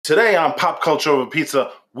Today on Pop Culture Over Pizza,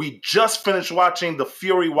 we just finished watching the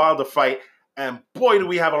Fury Wilder fight, and boy, do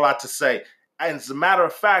we have a lot to say. And as a matter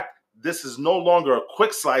of fact, this is no longer a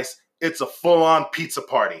quick slice, it's a full-on pizza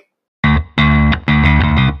party.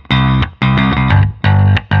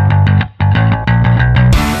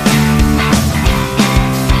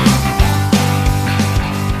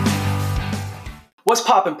 What's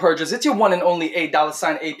poppin', Purgers? It's your one and only $8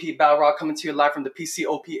 AP Balrog coming to you live from the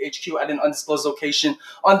PCOP HQ at an undisclosed location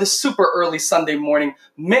on this super early Sunday morning,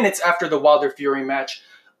 minutes after the Wilder-Fury match.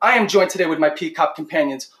 I am joined today with my P-Cop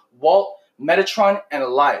companions, Walt, Metatron, and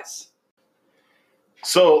Elias.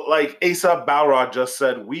 So, like ASAP Balrog just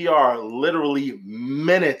said, we are literally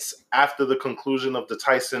minutes after the conclusion of the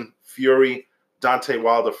Tyson Fury Deontay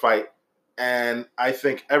Wilder fight, and I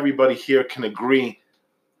think everybody here can agree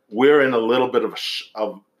we're in a little bit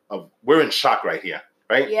we're in shock right here,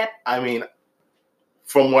 right? Yep. I mean,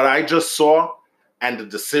 from what I just saw and the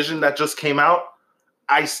decision that just came out,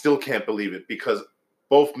 I still can't believe it because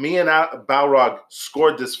both me and Balrog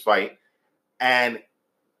scored this fight, and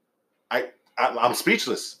I'm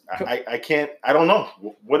speechless. I can't. I don't know.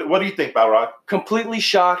 What do you think, Balrog? Completely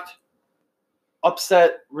shocked,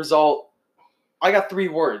 upset result. I got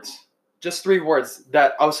just three words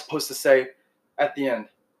that I was supposed to say at the end.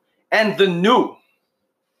 And the new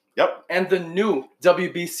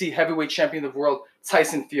WBC heavyweight champion of the world,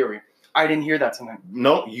 Tyson Fury. I didn't hear that tonight.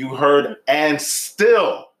 No, you heard, and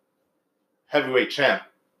still heavyweight champ,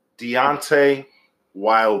 Deontay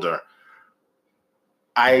Wilder.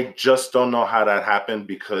 I just don't know how that happened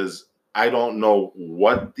because I don't know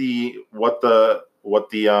what the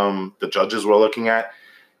judges were looking at.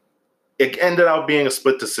 It ended up being a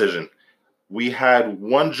split decision. We had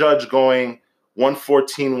one judge going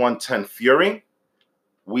 114-110 Fury.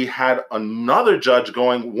 We had another judge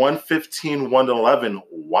going 115-111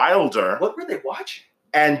 Wilder. What were they watching?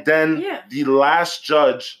 And then the last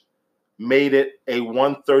judge made it a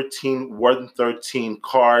 113-113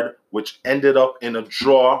 card, which ended up in a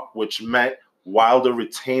draw, which meant Wilder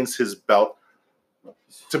retains his belt.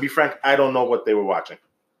 To be frank, I don't know what they were watching.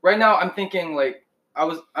 Right now, I'm thinking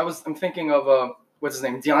I'm thinking of what's his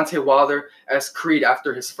name, Deontay Wilder as Creed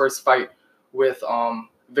after his first fight with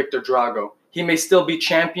Victor Drago. He may still be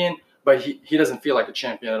champion, but he doesn't feel like a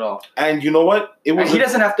champion at all. And you know what? He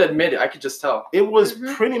doesn't have to admit it. I could just tell. It was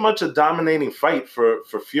pretty much a dominating fight for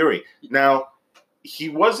Fury. Now, he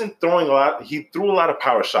wasn't throwing a lot. He threw a lot of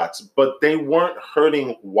power shots, but they weren't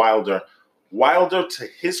hurting Wilder. Wilder, to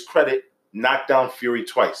his credit, knocked down Fury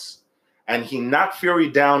twice. And he knocked Fury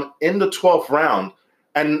down in the 12th round.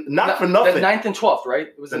 And not for nothing. The 9th and 12th, right?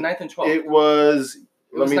 It was the 9th and 12th. It was...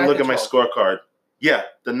 Let me look at my scorecard. Yeah,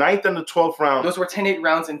 the 9th and the 12th round. Those were 10-8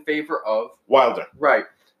 rounds in favor of Wilder. Right.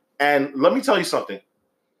 And let me tell you something.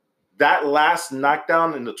 That last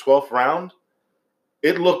knockdown in the 12th round,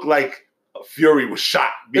 it looked like Fury was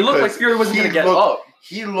shot. It looked like Fury wasn't going to get up.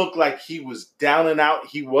 He looked like he was down and out.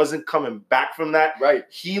 He wasn't coming back from that. Right.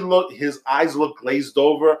 His eyes looked glazed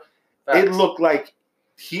over. Facts. It looked like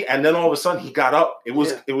and then all of a sudden he got up. It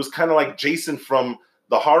was kind of like Jason from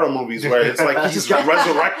the horror movies where it's like he's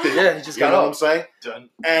resurrected. Yeah, he just got up. You know what I'm saying? Done.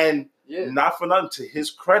 And not for nothing, to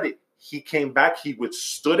his credit, he came back. He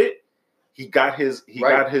withstood it. He got his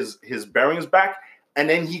bearings back, and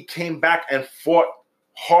then he came back and fought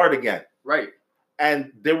hard again. Right.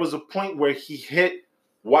 And there was a point where he hit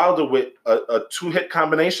Wilder with a 2-hit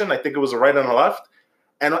combination. I think it was a right and a left.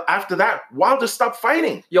 And after that, Wilder stopped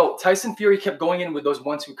fighting. Yo, Tyson Fury kept going in with those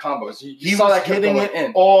 1-2 combos. He saw that hitting it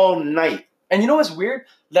in all night. And you know what's weird?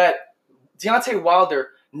 That Deontay Wilder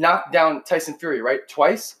knocked down Tyson Fury, right?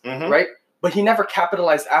 Twice, right? But he never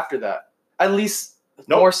capitalized after that. At least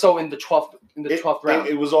more so in the 12th round.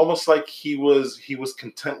 It was almost like he was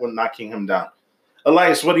content with knocking him down.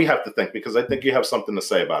 Elias, what do you have to think? Because I think you have something to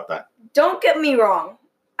say about that. Don't get me wrong.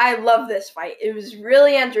 I love this fight. It was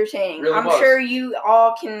really entertaining. I'm sure you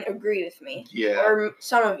all can agree with me. Yeah. Or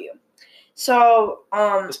some of you. So,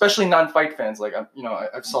 especially non-fight fans. Like, I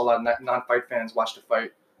saw a lot of non-fight fans watch the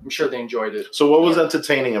fight. I'm sure they enjoyed it. So what was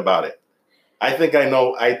entertaining about it? I think I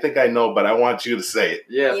know, but I want you to say it.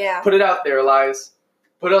 Yeah. Put it out there, Elias.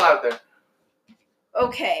 Put it out there.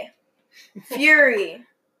 Okay. Fury.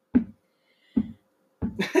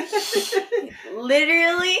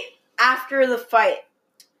 Literally, after the fight.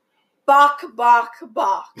 Bok. Why?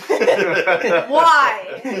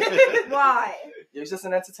 Why? He was just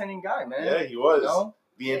an entertaining guy, man. Yeah, he was. You know?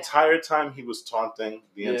 The entire time he was taunting.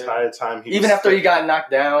 The entire time he even after he got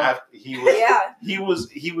knocked down. He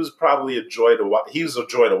was probably a joy to watch. He was a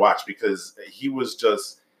joy to watch because he was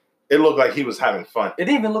just it looked like he was having fun. It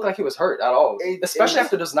didn't even look like he was hurt at all, especially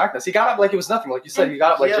after those knockdowns. He got up like it was nothing. Like you said, he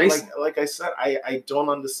got up like Jason. Like I said, I don't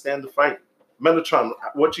understand the fight. Metatron,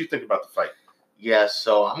 what do you think about the fight? Yeah,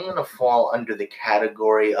 so I'm going to fall under the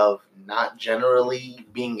category of not generally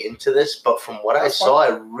being into this, but from what I saw,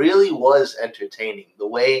 it really was entertaining. The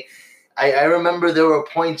way I remember there were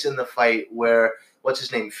points in the fight where, what's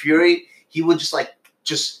his name, Fury, he would just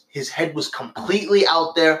his head was completely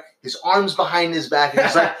out there, his arms behind his back, and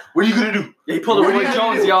he's like, what are you going to do? Yeah, he pulled a Roy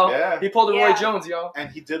Jones, y'all. Yeah. He pulled a Roy Jones, y'all. And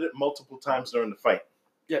he did it multiple times during the fight.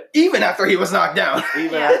 Yeah, even after he was knocked down.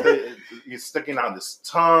 Even after he's sticking out his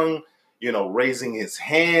tongue, raising his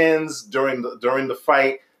hands during the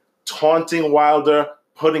fight, taunting Wilder,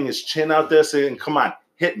 putting his chin out there, saying, "Come on,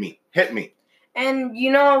 hit me." And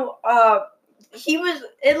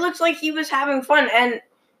it looks like he was having fun, and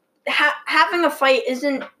having a fight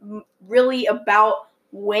isn't really about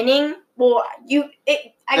winning. Well, I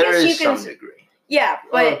guess you can. Some degree. Yeah,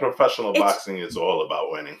 but professional boxing is all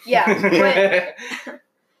about winning. Yeah,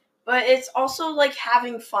 but it's also like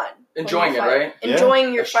having fun, enjoying it, right?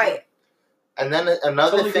 Enjoying your fight. True. And then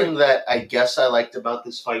another thing that I guess I liked about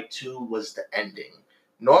this fight too was the ending.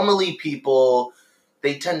 Normally, people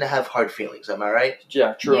they tend to have hard feelings. Am I right?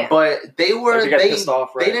 Yeah, true. Yeah. But they pissed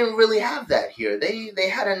off, right? They didn't really have that here. They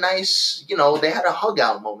had a nice, they had a hug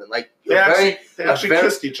out moment. Like they actually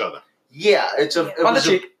kissed each other. Yeah,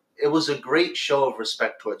 it was a great show of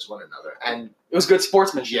respect towards one another, and it was good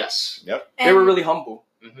sportsmanship. Yes. Yep. They were really humble.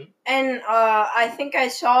 Mm-hmm. And I think I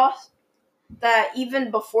saw that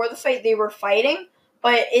even before the fight they were fighting,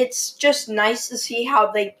 but it's just nice to see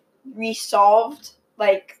how they resolved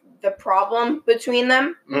the problem between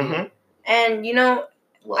them. Mm-hmm. And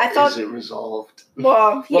I thought, is it resolved?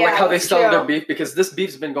 Well, yeah, like how they settled their beef, because this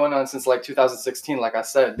beef's been going on since 2016. Like I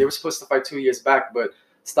said, they were supposed to fight 2 years back, but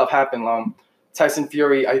stuff happened. Tyson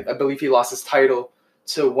Fury, I believe he lost his title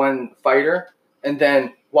to one fighter, and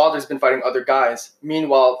then Wilder's been fighting other guys.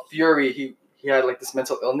 Meanwhile, Fury, he had this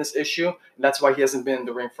mental illness issue, and that's why he hasn't been in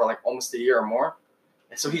the ring for almost a year or more.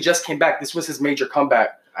 And so he just came back. This was his major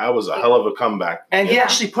comeback. That was a hell of a comeback. And he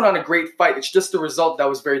actually put on a great fight. It's just the result that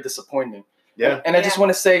was very disappointing. Yeah. And I just want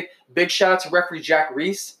to say big shout out to referee Jack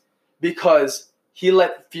Reese, because he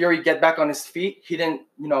let Fury get back on his feet. He didn't,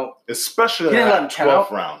 especially he didn't let him count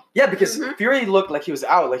 12th round. Yeah, because Fury looked like he was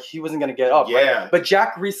out, like he wasn't going to get up. Yeah. Right? But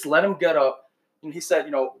Jack Reese let him get up. And he said,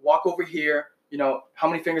 walk over here. How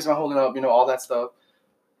many fingers am I holding up? All that stuff.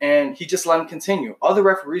 And he just let him continue. Other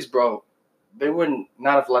referees, bro, they wouldn't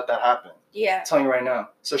not have let that happen. Yeah. I'm telling you right now.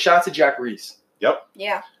 So shout out to Jack Reese. Yep.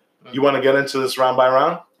 Yeah. You want to get into this round by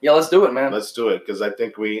round? Yeah, let's do it, man. Let's do it, because I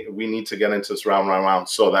think we need to get into this round by round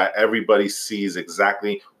so that everybody sees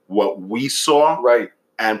exactly what we saw, right,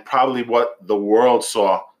 and probably what the world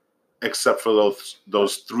saw, except for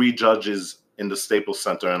those three judges in the Staples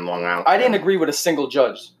Center in Long Island. I didn't agree with a single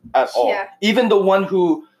judge at all. Yeah. Even the one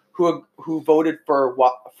who voted for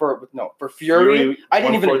Fury. I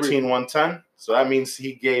didn't even agree. 110. So that means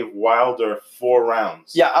he gave Wilder 4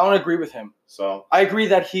 rounds. Yeah, I don't agree with him. So I agree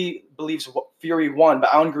that he believes Fury won,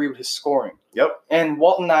 but I don't agree with his scoring. Yep. And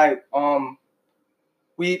Walt and I,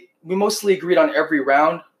 we mostly agreed on every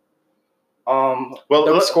round. That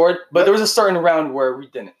was scored, but there was a certain round where we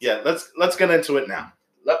didn't. Yeah, let's get into it now.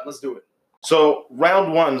 Let's do it. So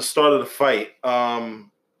round 1, the start of the fight.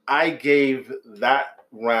 I gave that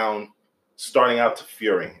round starting out to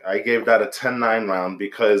Fury. I gave that a 10-9 round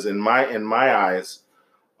because in my eyes,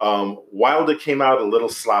 Wilder came out a little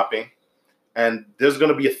sloppy, and there's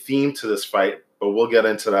going to be a theme to this fight, but we'll get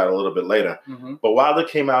into that a little bit later. Mm-hmm. But Wilder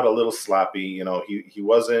came out a little sloppy. He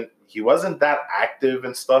wasn't that active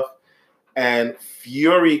and stuff. And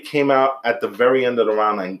Fury came out at the very end of the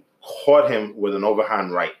round and caught him with an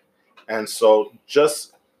overhand right. And so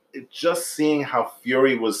just seeing how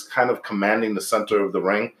Fury was kind of commanding the center of the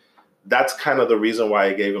ring, that's kind of the reason why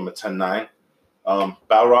I gave him a 10-9.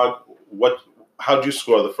 Balrog, how'd you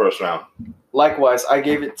score the first round? Likewise, I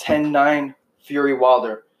gave it 10-9 Fury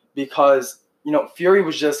Wilder because, Fury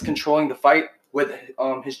was just controlling the fight with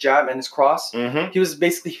his jab and his cross. Mm-hmm. He was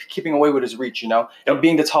basically keeping away with his reach, and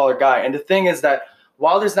being the taller guy. And the thing is that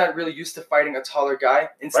Wilder's not really used to fighting a taller guy.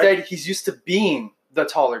 Instead, He's used to being the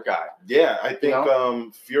taller guy. Yeah, I think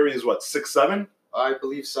Fury is 6'7"? I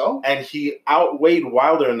believe so. And he outweighed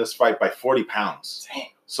Wilder in this fight by 40 pounds. Damn.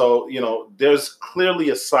 So, there's clearly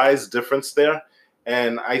a size difference there.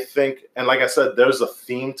 And I think, and like I said, there's a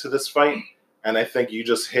theme to this fight. And I think you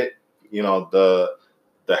just hit, the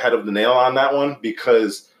head of the nail on that one,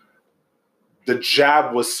 because the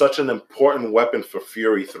jab was such an important weapon for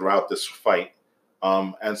Fury throughout this fight.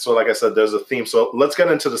 And so, like I said, there's a theme. So let's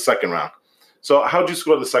get into the second round. So how'd you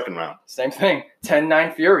score the second round? Same thing.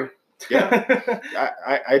 10-9 Fury. Yeah.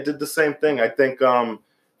 I did the same thing. I think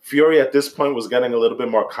Fury at this point was getting a little bit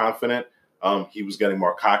more confident. He was getting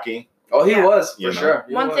more cocky. Oh, he Yeah. was, for You know. sure.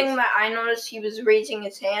 He One was. thing that I noticed, he was raising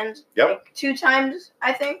his hand Yep. like 2 times,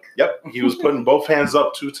 I think. Yep. He was putting both hands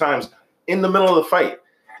up 2 times in the middle of the fight.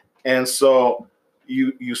 And so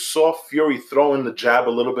you saw Fury throwing the jab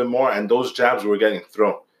a little bit more, and those jabs were getting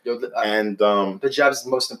thrown. Yo, And the jab is the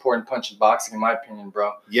most important punch in boxing, in my opinion,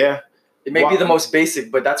 bro. yeah, It may be the most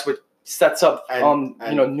basic, but that's what sets up, And-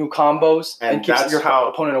 new combos and and keeps that's your how-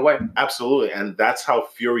 opponent away. absolutely. And that's how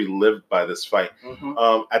Fury lived by this fight.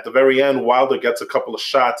 Mhm. At the very end, Wilder gets a couple of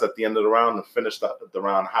shots at the end of the round and finish the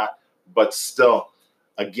round hot. But still,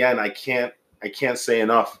 again, I can't say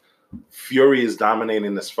enough. Fury is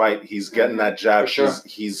dominating this fight. He's getting that jab. For sure.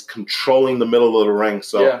 He's controlling the middle of the ring.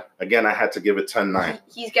 So Yeah. again, I had to give it 10-9.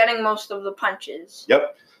 He's getting most of the punches.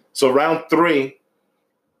 Yep. So round 3,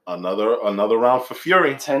 another round for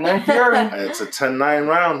Fury. 10-9 Fury. It's a 10-9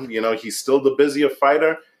 round. You know, he's still the busier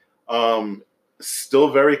fighter. Still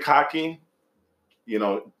very cocky. You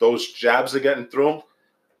know, those jabs are getting through.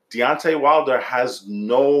 Deontay Wilder has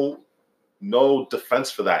no defense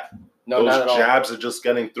for that. No, not at Those all. jabs are just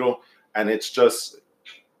getting through, and it's just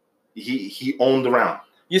he owned the round.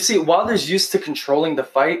 You see, Wilder's used to controlling the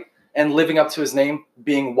fight and living up to his name,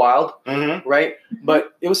 being wild, Mm-hmm. right?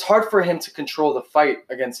 But it was hard for him to control the fight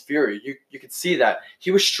against Fury. You could see that. He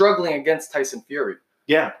was struggling against Tyson Fury.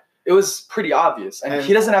 Yeah. It was pretty obvious. And And-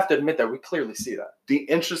 he doesn't have to admit that. We clearly see that. The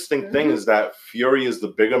interesting thing is that Fury is the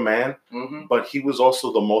bigger man, Mm-hmm. but he was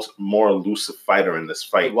also the more elusive fighter in this He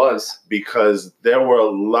fight. was. Because there were a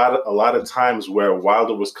lot of times where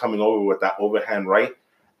Wilder was coming over with that overhand right,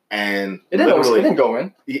 and It didn't go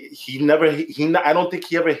in. he never I don't think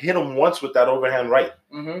he ever hit him once with that overhand right.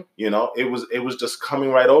 Mm-hmm. You know, it was just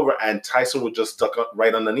coming right over, and Tyson would just stuck up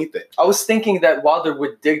right underneath it. I was thinking that Wilder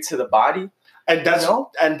would dig to the body. And that's You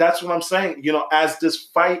know? and that's what I'm saying. You know, as this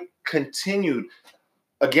fight continued,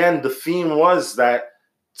 again, the theme was that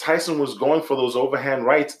Tyson was going for those overhand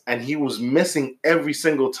rights, and he was missing every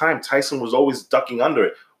single time. Tyson was always ducking under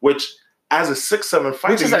it, which as a 6'7"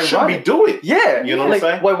 fighter, is you shouldn't be ironic. doing. Yeah. You know what I'm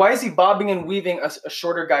saying? Why is he bobbing and weaving a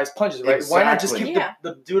shorter guy's punches, right? Why not just Exactly. keep Yeah.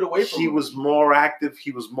 the dude away from He him? was more active.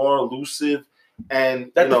 He was more elusive,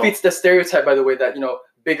 and That you know, defeats the stereotype, by the way, that,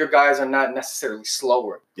 bigger guys are not necessarily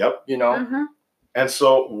slower. Yep. You know? Mm-hmm. And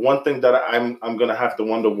so one thing that I'm gonna have to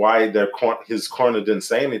wonder why his corner didn't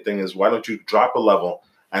say anything is, why don't you drop a level,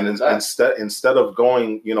 and instead of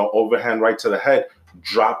going overhand right to the head,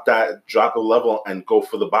 drop a level and go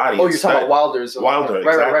for the body. Oh, you're talking about Wilder's. Wilder,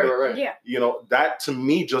 Right, exactly. right. Yeah. You know, that to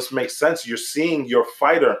me just makes sense. You're seeing your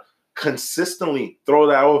fighter consistently throw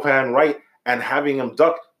that overhand right and having him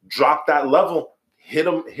duck, drop that level, hit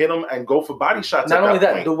him, and go for body shots. Not at only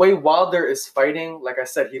that, point. the way Wilder is fighting, like I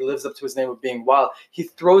said, he lives up to his name of being wild. He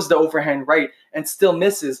throws the overhand right and still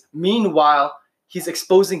misses. Meanwhile, he's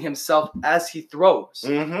exposing himself as he throws.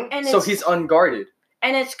 Mhm. And So it's, he's unguarded.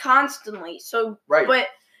 and it's constantly. So Right. but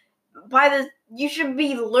you should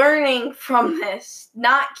be learning from this,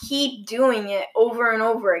 not keep doing it over and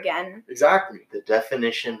over again. Exactly. The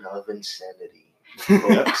definition of insanity.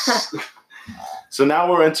 Yep. So now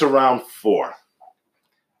we're into round 4.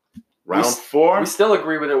 Round We 4, still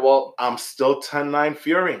agree with it, Walt. I'm still 10-9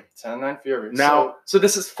 Fury. 10-9 Fury. Now- so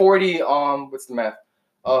this is 40, what's the math?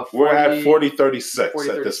 40, We're at 40-36 40,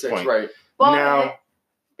 at this 36, point. right. Well, Now,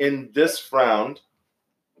 in this round,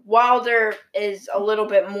 Wilder is a little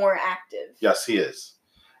bit more active. yes, he is.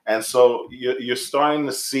 And so you're starting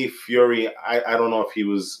to see Fury. I don't know if he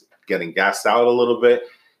was getting gassed out a little bit.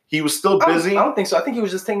 He was still busy. I don't think so. I think he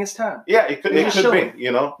was just taking his time. Yeah, it could He was be,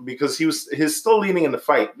 chilling. because he's still leading in the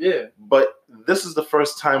fight. Yeah. But this is the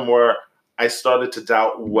first time where I started to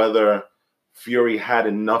doubt whether Fury had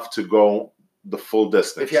enough to go the full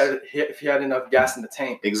distance. If he had enough gas in the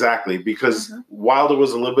tank. Exactly, because Mhm. Wilder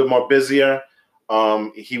was a little bit more busier.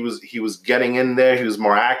 He was getting in there. He was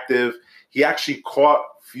more active. He actually caught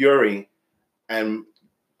Fury and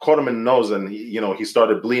caught him in the nose, and he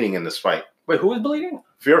started bleeding in this fight. Wait, who was bleeding?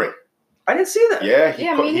 Fury, I didn't see that. yeah,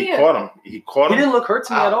 Yeah, me he neither. caught him. He caught He him. didn't look hurt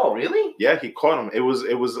to me at all. Really? Yeah, he caught him. It was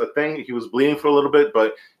a thing. He was bleeding for a little bit,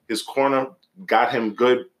 but his corner got him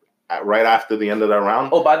good right after the end of that round.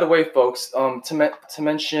 Oh, by the way, folks, to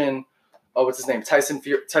mention, what's his name? Tyson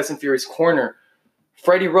Fury's corner.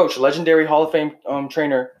 Freddie Roach, legendary Hall of Fame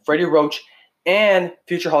trainer. Freddie Roach and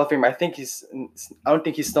future Hall of Fame. I don't think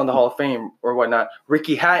he's still in the Hall of Fame or whatnot.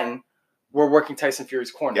 Ricky Hatton were working Tyson Fury's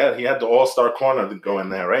corner. Yeah, he had the all-star corner to go in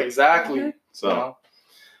there, right? Exactly. Mhm. So, You know?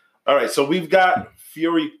 all right. So we've got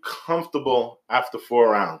Fury comfortable after 4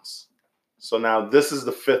 rounds. So now this is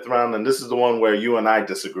the 5th round, and this is the one where you and I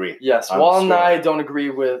disagree. Yes, on Wall the and score. I don't agree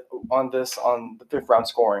on the 5th round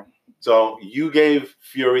scoring. So you gave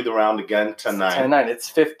Fury the round again, 10-9. 10-9. It's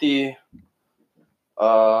 50.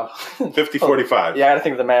 50-45. Yeah, I gotta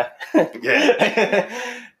think of the math. Yeah.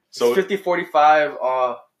 So it's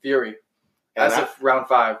 50-45 Fury as of round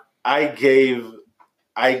 5. I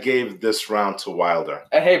gave this round to Wilder.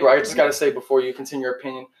 And hey, bro, I just gotta say before you continue your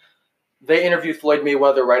opinion, they interviewed Floyd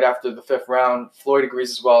Mayweather right after the 5th round. Floyd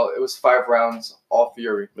agrees as well. It was 5 rounds, all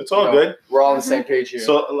Fury. It's all good. We're all on the same page here.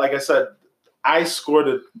 So, like I said, I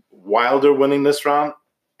scored Wilder winning this round,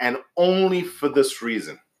 and only for this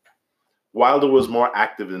reason. Wilder was more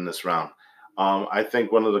active in this round. I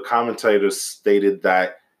think one of the commentators stated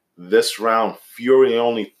that this round, Fury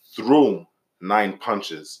only threw 9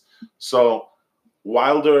 punches. So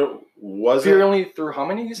Wilder wasn't. Fury only threw how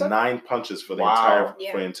many, you said? 9 punches for the Wow.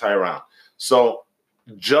 entire round. So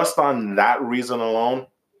just on that reason alone,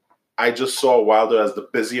 I just saw Wilder as the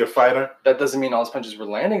busier fighter. That doesn't mean all his punches were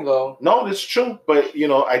landing, though. No, it's true. But,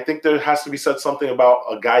 I think there has to be said something about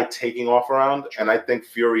a guy taking off a round, and I think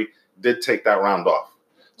Fury did take that round off.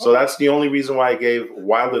 So that's the only reason why I gave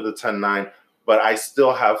Wilder the 10-9, but I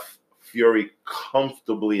still have Fury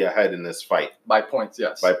comfortably ahead in this fight. By points,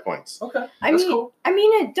 yes. By points. Okay, I that's mean, cool.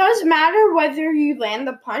 it does matter whether you land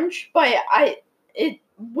the punch, but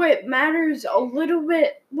what matters a little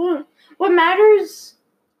bit. What matters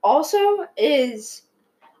also is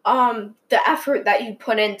the effort that you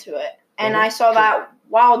put into it, and I saw that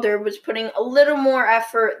Wilder was putting a little more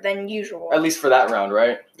effort than usual. At least for that round,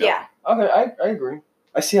 right? Yeah. Okay, I agree.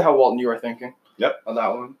 I see how Walton you are thinking. Yep. On that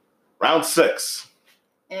one. Round 6.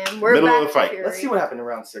 And we're Middle back of the to fight. Fury. Let's see what happened in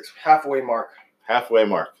round 6. Halfway mark. Halfway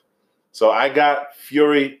mark. So I got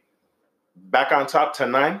Fury back on top,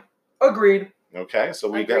 10-9. Agreed. Okay, so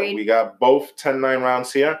we Agreed. got both 10-9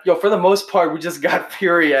 rounds here. Yo, for the most part, we just got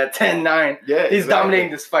Fury at 10-9. Yeah, He's exactly.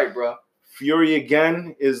 dominating this fight, bro. Fury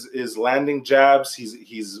again is landing jabs.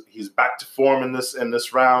 He's back to form in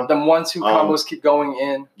this round. Them 1-2 combos keep going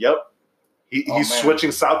in. Yep. He's man.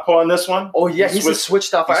 switching southpaw in this one. Oh yeah, he's a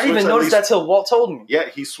switched off. I didn't even switched at notice least- that till Walt told me. Yeah,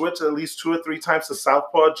 he switched at least 2 or 3 times to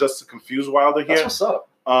southpaw just to confuse Wilder That's here. what's up.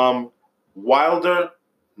 Wilder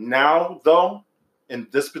now, though, in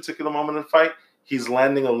this particular moment in the fight, he's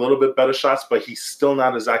landing a little bit better shots, but he's still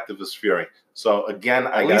not as active as Fury. So again,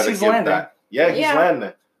 I At least gotta he's give landing. that. Yeah, he's Yeah.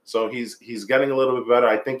 landing. So he's getting a little bit better.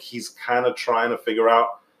 I think he's kind of trying to figure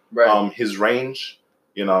out Right. his range,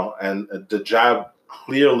 and the jab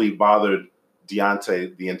clearly bothered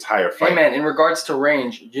Deontay the entire fight. Hey man, in regards to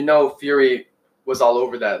range, Fury was all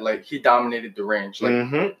over that. Like he dominated the range. Like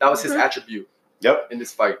Mhm. that was his Mhm. attribute Yep. in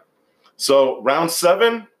this fight. So round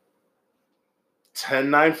 7,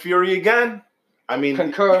 10-9 Fury again. I mean,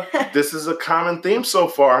 Concur. this is a common theme so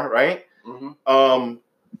far, right? hmm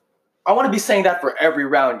I want to be saying that for every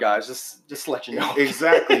round, guys. Just to let you know.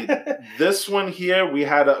 Exactly. This one here, we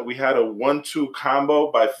had a 1-2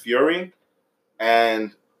 combo by Fury,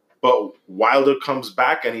 but Wilder comes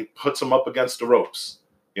back and he puts him up against the ropes.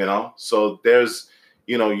 So there's,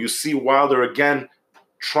 you see Wilder again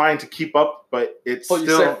trying to keep up, but it's But you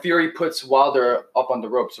still said Fury puts Wilder up on the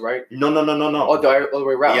ropes, right? no. Oh, the other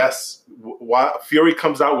way around. Yes, Fury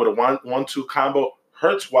comes out with a 1-2 combo,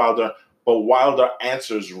 hurts Wilder, but Wilder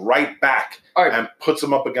answers right back All right. and puts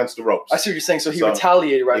him up against the ropes. I see what you're saying. So he So,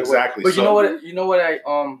 retaliated right exactly. away. But So- you know what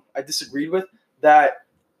I disagreed with? That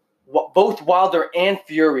both Wilder and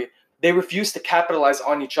Fury, they refused to capitalize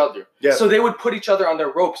on each other. Yeah. So they would put each other on their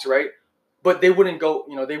ropes, right? But they wouldn't go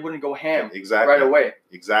ham Exactly. right away.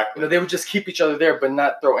 Exactly. They would just keep each other there, but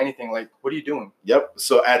not throw anything. Like, what are you doing? Yep.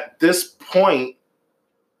 So at this point,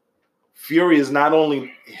 Fury is not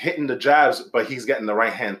only hitting the jabs, but he's getting the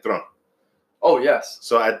right hand thrown. Oh yes,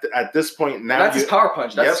 So at this point now, that's his power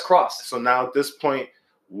punch. That's Yep. his cross. So now at this point,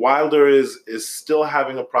 Wilder is still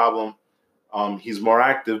having a problem. He's more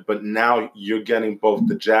active, but now you're getting both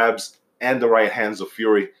the jabs and the right hands of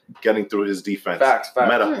Fury getting through his defense. Facts.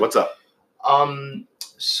 Meta, what's up?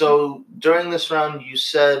 So during this round, you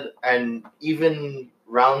said, and even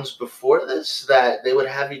rounds before this, that they would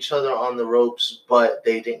have each other on the ropes, but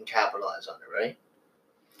they didn't capitalize on it, right?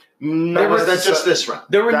 No, Or was that just this round?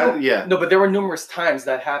 There were yeah. no, but there were numerous times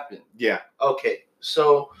that happened. Yeah. Okay,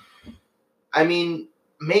 so I mean,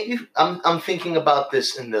 maybe I'm thinking about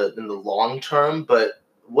this in the long term, but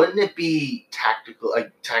wouldn't it be tactical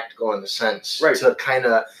in the sense Right. to kind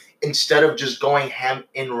of, instead of just going ham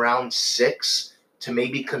in round 6, to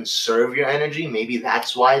maybe conserve your energy? Maybe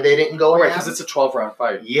that's why they didn't go Right, ham. because it's a 12-round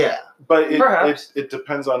fight. Yeah. But Perhaps. it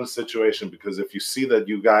depends on the situation, because if you see that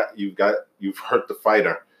you've hurt the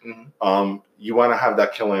fighter, You want to have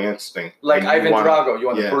that killing instinct, Like and Ivan Drago, you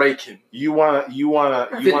want to break him. You want to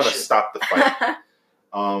Finish it. stop the fight.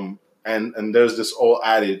 And there's this old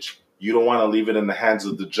adage: you don't want to leave it in the hands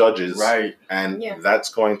of the judges, Right. And Yeah. that's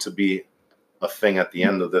going to be a thing at the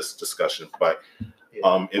end of this discussion. But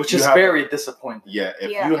if Which you is have, very disappointing. if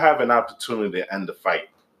Yeah. you have an opportunity to end the fight,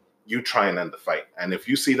 you try and end the fight. And if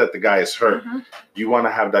you see that the guy is hurt, you want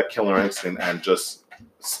to have that killer instinct and just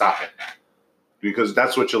stop it, because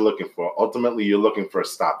that's what you're looking for. Ultimately, you're looking for a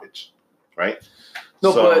stoppage, right?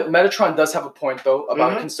 No, So- but Metatron does have a point though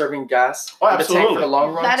about Mhm. conserving gas Oh, in the tank for absolutely. the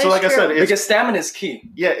long run. That So is like I true. said, it's, Because stamina is key.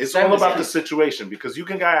 it's That all is about key. the situation, because you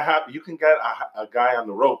can get a guy on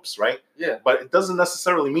the ropes, right? Yeah. But it doesn't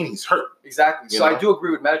necessarily mean he's hurt. Exactly. You So know? I do agree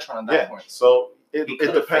with Metatron on that Yeah. point. So He it could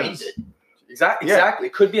have depends. feigned it. Exactly. Yeah. Exactly.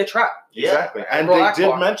 It could be a trap. Exactly. And Black they did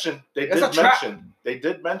Bar. mention It's a trap. they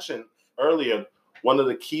did mention earlier, one of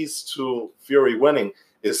the keys to Fury winning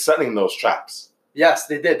is setting those traps. Yes,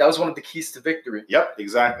 they did. That was one of the keys to victory. Yep,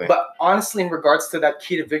 exactly. But honestly, in regards to that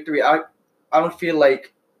key to victory, I don't feel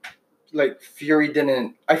like Fury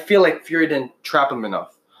didn't. I feel like Fury didn't trap him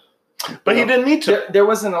enough. But he didn't need to. There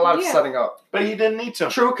wasn't a lot of Yeah. setting up. But he didn't need to.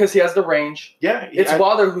 True, because he has the range. Yeah, It's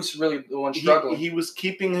Wilder who's really the one he, struggling. he was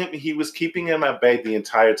keeping him. He was keeping him at bay the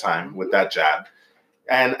entire time with that jab.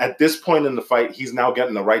 And at this point in the fight, he's now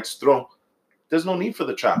getting the rights through. There's no need for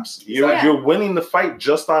the traps. Yeah. You're winning the fight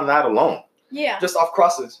just on that alone. Yeah. Just off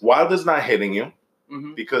crosses. Wilder's not hitting you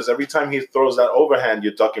Mm-hmm. because every time he throws that overhand,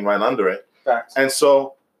 you're ducking right under it. Facts. And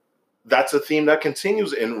so that's a theme that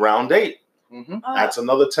continues in round 8. Mm-hmm. That's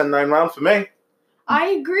another 10-9 round for me. I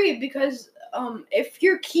agree because if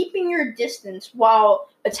you're keeping your distance while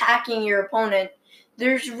attacking your opponent,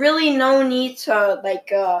 there's really no need to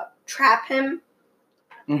trap him.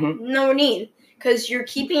 Mm-hmm. No need, because you're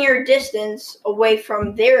keeping your distance away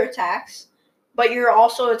from their attacks, but you're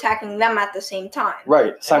also attacking them at the same time.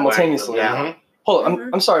 Right, simultaneously. Yeah. Hold on,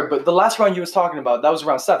 I'm sorry, but the last round you was talking about, that was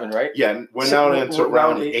round 7, right? Yeah, we're So now into we're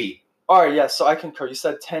round round 8. All right, yeah, so I concur. You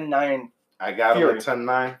said 10-9. I got Fury. him at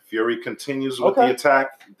 10-9. Fury continues with Okay. the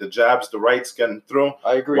attack. The jabs, the rights getting through.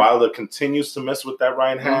 I agree. Wilder continues to miss with that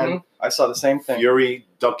right hand. Mhm. I saw the same thing. Fury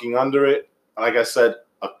ducking under it. Like I said,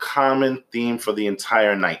 a common theme for the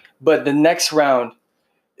entire night. But the next round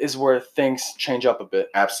is where things change up a bit.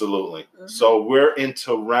 Absolutely. Mhm. So we're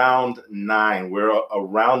into round 9. We're a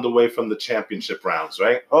round away from the championship rounds,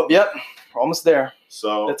 right? Oh, yep, we're almost there.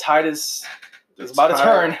 So The tide is the about to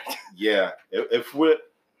time- turn. Yeah. If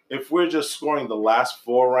we're just scoring the last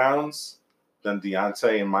 4 rounds, then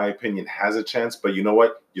Deontay, in my opinion, has a chance. But you know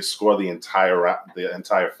what? You score the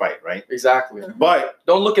entire fight, right? Exactly. Mhm. But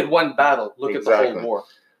Don't look at one battle. Look at the Exactly. whole war.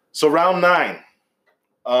 so round 9.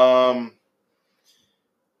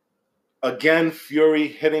 Again, Fury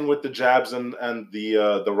hitting with the jabs and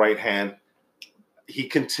the right hand. He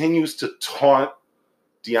continues to taunt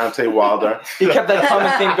Deontay Wilder. He kept that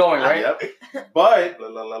common thing going, right? Yep. But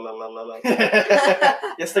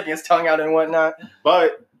Yeah, sticking his tongue out and whatnot.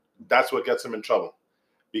 But that's what gets him in trouble,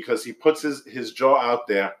 because he puts his jaw out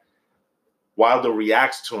there. Wilder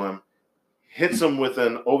reacts to him, hits him with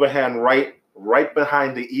an overhand right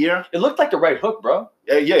behind the ear. It looked like a right hook, bro.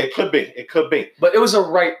 Yeah, it could be. It could be. But it was a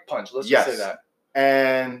right punch. Let's just Yes. say that.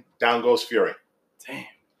 And down goes Fury. Damn.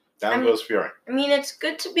 Down goes Fury. I mean, it's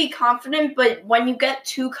good to be confident, but when you get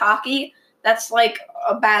too cocky, that's like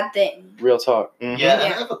a bad thing. Real talk. Mhm. Yeah, Yeah. I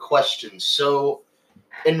have a question. So,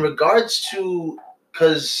 in regards to,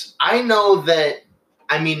 because I know that,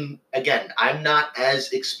 I mean, again, I'm not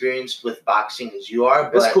as experienced with boxing as you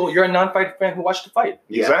are, It's but cool. You're a non-fight fan who watched the fight.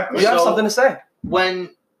 Yeah. Exactly. You have So- something to say.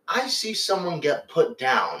 when I see someone get put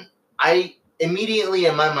down, I immediately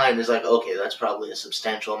in my mind is like, okay, that's probably a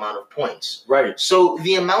substantial amount of points. Right. So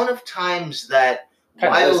the amount of times that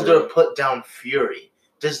Kinda is, Wilder really. put down Fury,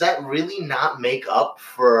 does that really not make up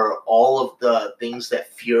for all of the things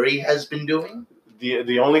that Fury has been doing?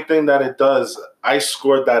 The only thing that it does, I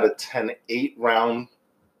scored that a 10-8 round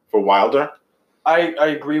for Wilder. I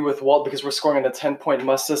agree with Walt because we're scoring in a 10-point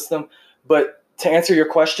must system. But to answer your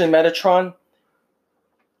question, Metatron,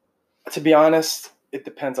 to be honest, it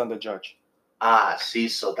depends on the judge. Ah, see,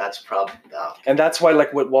 so that's probably And that's why,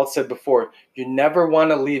 like what Walt said before, you never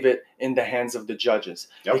want to leave it in the hands of the judges.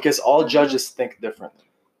 Yep. Because all Mhm. judges think differently.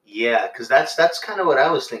 yeah, because that's kind of what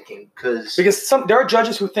I was thinking. Because Because there are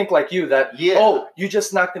judges who think like you that, Yeah. oh, you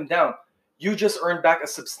just knocked him down. You just earned back a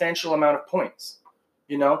substantial amount of points.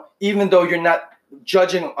 You know, even though you're not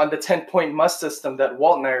judging on the 10-point must system that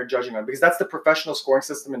Walt and I are judging on, because that's the professional scoring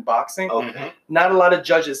system in boxing. okay, Not a lot of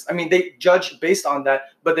judges. I mean, they judge based on that,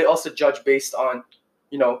 but they also judge based on,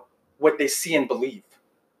 what they see and believe.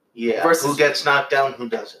 Yeah. Versus- who gets knocked down, who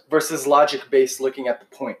doesn't. versus logic-based looking at the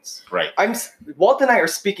points. Right. Walt and I are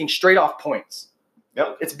speaking straight off points.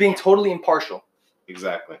 Yep. It's being totally impartial.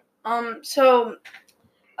 Exactly. So,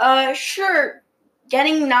 sure,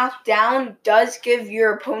 getting knocked down does give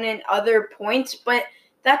your opponent other points, but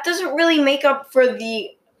that doesn't really make up for the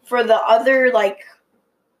other, like,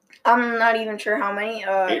 I'm not even sure how many.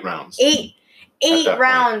 8 rounds. Eight that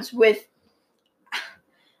rounds with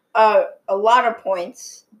a lot of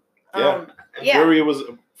points. Yeah. Um, And yeah.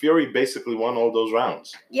 Fury basically won all those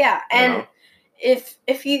rounds. Yeah, You and know?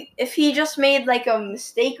 if he just made like a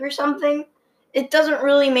mistake or something, it doesn't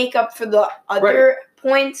really make up for the other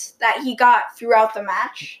points that he got throughout the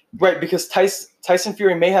match. Right, because Tyson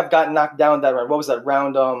Fury may have gotten knocked down that round. What was that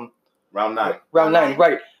round? Round 9. Round 9,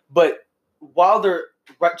 right? But Wilder,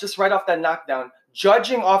 right off that knockdown,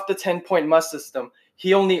 judging off the 10-point must system,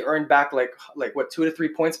 he only earned back like what, 2 to 3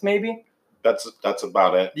 points maybe. That's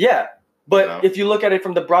about it. Yeah, but You know? if you look at it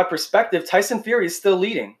from the broad perspective, Tyson Fury is still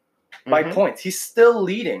leading by Mhm. points. He's still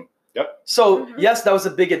leading. Yep. So Mhm. yes, that was a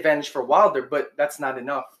big advantage for Wilder, but that's not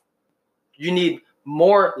enough. You need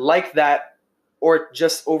more like that, or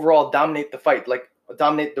just overall dominate the fight, like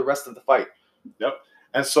dominate the rest of the fight.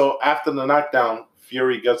 And so after the knockdown,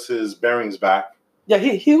 Fury gets his bearings back. Yeah,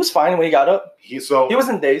 he was fine when he got up. He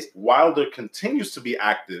wasn't dazed. Wilder continues to be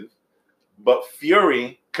active, but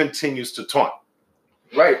Fury continues to taunt.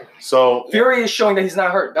 Right. So Fury is showing that he's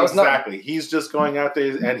not hurt. That was nothing. exactly. He's just going out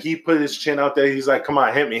there, and he put his chin out there. He's like, "Come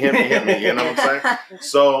on, hit me, hit me, hit me." You know what I'm saying?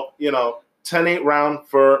 So 10-8 round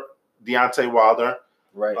for Deontay Wilder.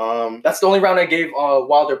 Right. That's the only round I gave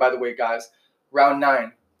Wilder, by the way, guys. Round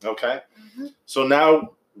 9. Okay. Mhm. So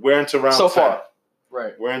now we're into round So 10. far.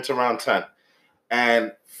 Right. We're into round 10,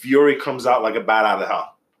 and Fury comes out like a bat out of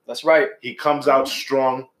hell. That's right. He comes out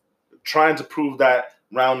strong, trying to prove that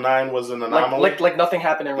round 9 was an anomaly. Like nothing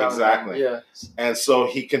happened in round Exactly. 9. Yeah. And so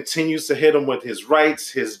he continues to hit him with his rights,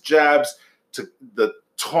 his jabs. The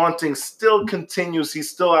taunting still continues. He's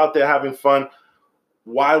still out there having fun.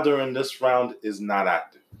 Wilder in this round is not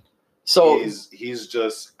active. So he's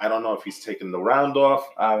just, I don't know if he's taking the round off.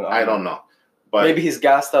 I don't know. But maybe he's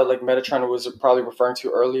gassed out, like Metatron was probably referring to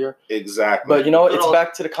earlier. exactly. But it's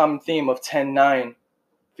back to the common theme of 10-9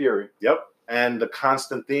 Fury. Yep. And the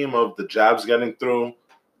constant theme of the jabs getting through,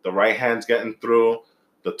 the right hands getting through,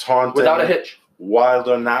 the taunting. Without a hitch.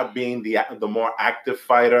 Wilder not being the more active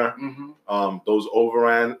fighter. Mm-hmm.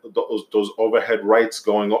 Those overhead rights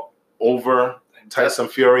going over Tyson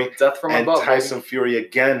Fury. Death from And above. Tyson Fury,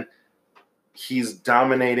 again, he's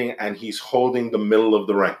dominating and he's holding the middle of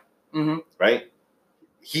the ring, Mm-hmm. right?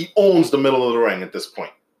 He owns the middle of the ring at this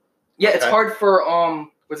point. Yeah, it's Okay. hard for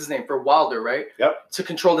what's his name, for Wilder, right? Yep. To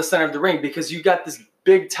control the center of the ring, because you got this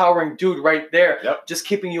big towering dude right there, Yep. just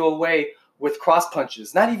keeping you away with cross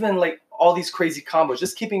punches. Not even like all these crazy combos,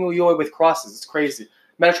 just keeping you away with crosses. It's crazy.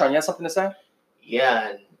 Metatron, you have something to say? Yeah,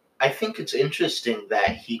 and I think it's interesting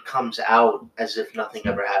that he comes out as if nothing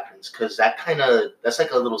ever happens, because that's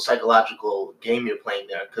like a little psychological game you're playing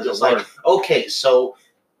there. Because it's like, okay, so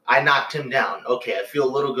I knocked him down. Okay, I feel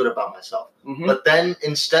a little good about myself. Mm-hmm. But then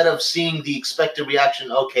instead of seeing the expected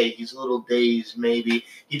reaction, okay, he's a little dazed, maybe,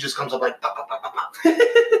 he just comes up like, pop, pop, pop, pop, pop.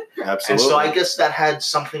 Absolutely. And so I guess that had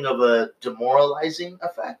something of a demoralizing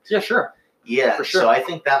effect. Yeah, sure. Yeah, For sure. So I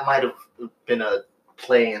think that might have been a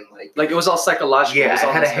play in Like it was all psychological. yeah, was it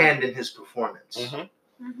all had a his head. hand in his performance. Mm-hmm.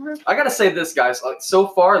 Mm-hmm. I gotta say this, guys. So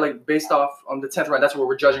far, like based off on the 10th round, that's what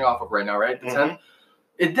we're judging off of right now, right? The 10th.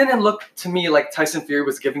 It didn't look to me like Tyson Fury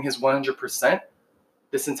was giving his 100%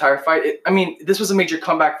 this entire fight. This was a major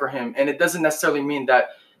comeback for him, and it doesn't necessarily mean that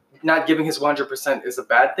not giving his 100% is a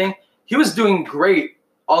bad thing. He was doing great,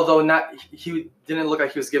 although he didn't look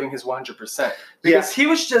like he was giving his 100%. Because he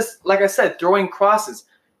was just, like I said, throwing crosses.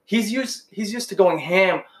 He's used to going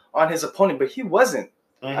ham on his opponent, but he wasn't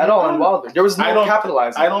at all on Wilder. There was no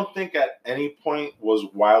capitalizing. I don't think at any point was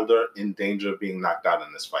Wilder in danger of being knocked out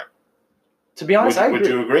in this fight. To be honest, I agree. Would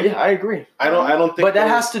you agree? Yeah, I agree. I don't think. But that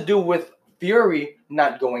has to do with Fury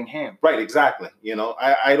not going ham. Right, exactly.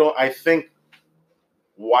 I think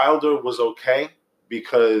Wilder was okay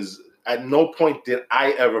because at no point did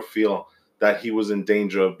I ever feel that he was in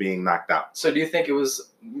danger of being knocked out. So do you think it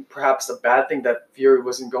was perhaps a bad thing that Fury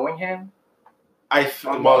wasn't going ham?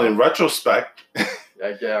 Well, in retrospect,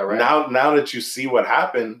 Yeah, right. now that you see what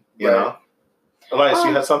happened, you know. Elias,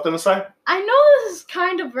 you had something to say? I know this is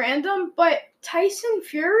kind of random, but Tyson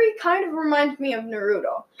Fury kind of reminds me of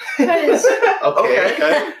Naruto. Because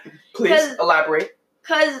Okay. Please elaborate.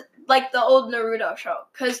 like the old Naruto show.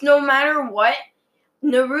 Because no matter what,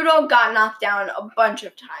 Naruto got knocked down a bunch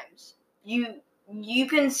of times. You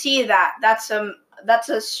can see that. That's that's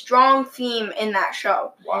a strong theme in that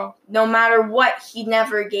show. Wow. No matter what, he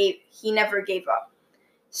never gave up.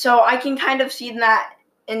 So I can kind of see that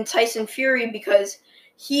in Tyson Fury because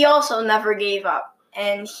he also never gave up,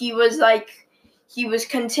 and he was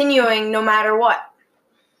continuing no matter what.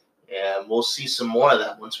 Yeah, we'll see some more of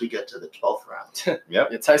that once we get to the 12th round. Yeah,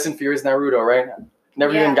 Tyson Fury's Naruto, right?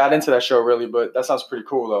 Never even got into that show really, but that sounds pretty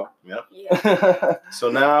cool though. Yep. Yeah. So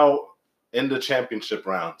now in the championship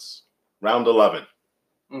rounds, round 11.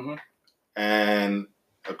 Mm-hmm. And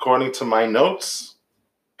according to my notes,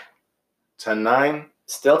 10-9.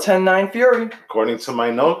 Still 10-9 Fury. According to my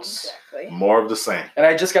notes, Exactly. more of the same. And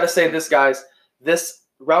I just got to say this, guys. This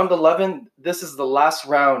round 11, this is the last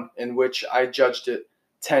round in which I judged it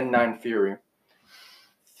 10-9 Fury.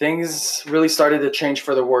 Things really started to change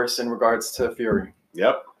for the worse in regards to Fury.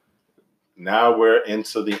 Yep. Now we're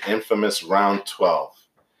into the infamous round 12.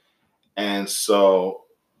 And so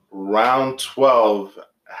round 12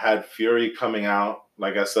 had Fury coming out,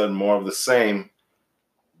 like I said, more of the same.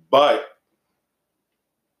 But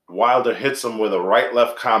Wilder hits him with a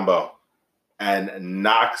right-left combo and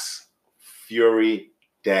knocks Fury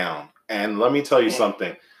down. And let me tell you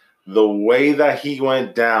something. The way that he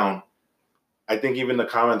went down, I think even the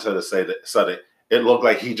commentator said it. It looked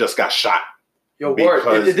like he just got shot. Yo,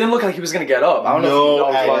 word. It didn't look like he was going to get up. I don't know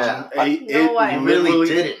if you know it really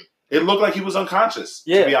didn't. It looked like he was unconscious,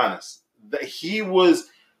 to be honest. He was,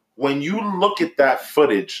 when you look at that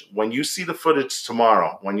footage, when you see the footage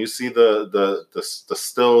tomorrow, when you see the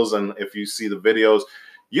stills and if you see the videos,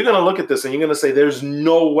 you're going to look at this and you're going to say, there's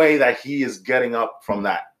no way that he is getting up from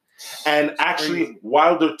that. And actually,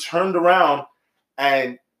 Wilder turned around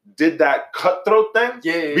and did that cutthroat thing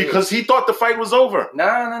because he thought the fight was over.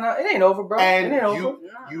 Nah. It ain't over, bro. And it ain't over.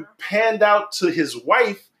 You panned out to his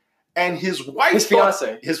wife, and his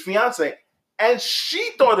fiance, and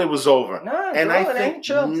she thought it was over. Nah, and bro, I think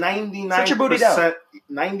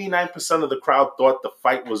 99% of the crowd thought the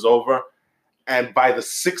fight was over. And by the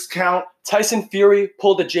 6th count, Tyson Fury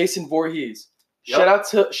pulled a Jason Voorhees. Yep.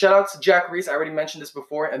 Shout out to Jack Reese. I already mentioned this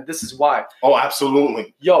before, and this is why. Oh,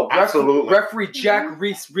 absolutely. Yo, referee Jack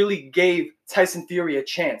Reese really gave Tyson Fury a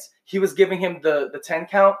chance. He was giving him the 10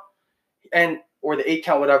 count or the 8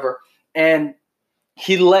 count, whatever, and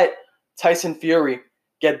he let Tyson Fury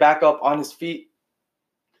get back up on his feet,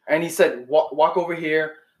 and he said, "Walk over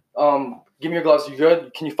here. Give me your gloves. You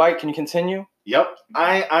good? Can you fight? Can you continue?" Yep.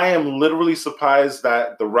 I am literally surprised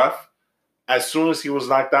that the ref, as soon as he was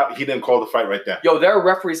knocked out, he didn't call the fight right there. Yo, there are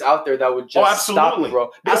referees out there that would just stop it,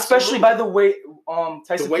 bro. Especially by the way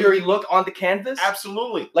Tyson Fury looked on the canvas.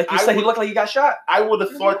 Absolutely. Like you said, he looked like he got shot. I would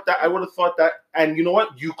have thought that. And you know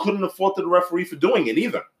what? You couldn't have faulted the referee for doing it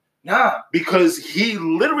either. Nah. Because he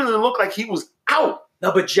literally looked like he was out.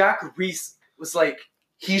 No, but Jack Reese was like...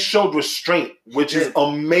 He showed restraint, which is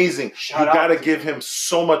amazing. You got to give him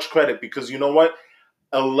so much credit because you know what?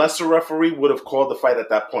 A lesser referee would have called the fight at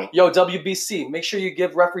that point. Yo, WBC, make sure you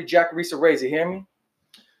give referee Jack Reese a raise. You hear me?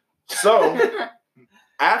 So,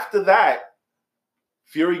 after that,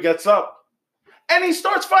 Fury gets up and he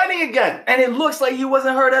starts fighting again. And it looks like he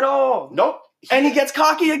wasn't hurt at all. Nope. And he gets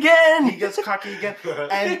cocky again.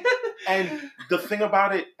 And the thing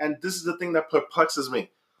about it, and this is the thing that perplexes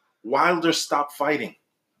me, Wilder stopped fighting.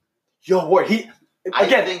 Yo, what?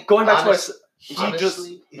 Going back to what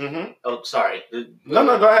Oh, sorry.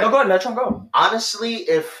 No, go ahead. No, go ahead, Metron, go. Honestly,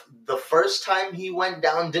 if the first time he went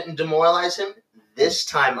down didn't demoralize him, this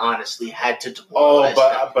time, honestly, had to demoralize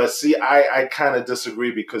him. But see, I kind of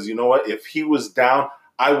disagree because you know what? If he was down,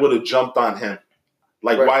 I would have jumped on him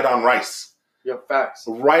like white on rice. Yeah, facts.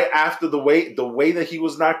 Right after the way that he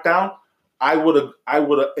was knocked down, I would have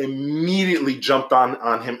immediately jumped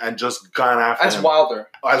on him and just gone after him.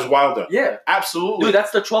 As Wilder. Yeah. Absolutely. Dude,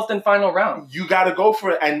 that's the 12th and final round. You got to go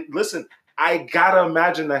for it. And listen, I got to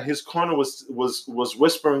imagine that his corner was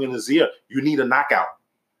whispering in his ear, you need a knockout.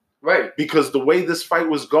 Right. Because the way this fight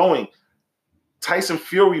was going, Tyson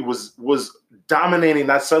Fury was dominating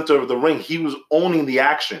that center of the ring. He was owning the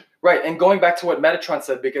action. Right. And going back to what Metatron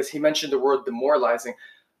said, because he mentioned the word demoralizing.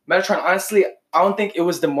 Metatron, honestly, I don't think it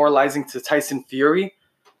was demoralizing to Tyson Fury.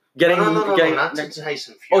 Not to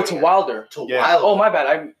Tyson Fury. Oh, to Wilder. Wilder. Oh, my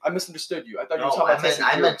bad. I misunderstood you. I thought you were talking about Tyson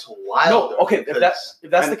Fury. I meant to Wilder. No, okay. If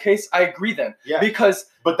that's the case, I agree then. Yeah.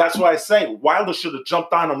 But that's why I say Wilder should have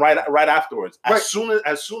jumped on him right afterwards. As soon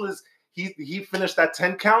as he finished that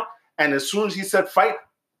 10 count, and as soon as he said fight,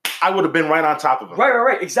 I would have been right on top of him.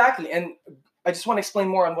 Right. Exactly. And I just want to explain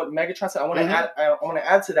more on what Megatron said. I want to Mhm. add. I want to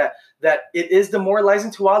add to that it is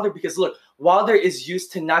demoralizing to Wilder because look, Wilder is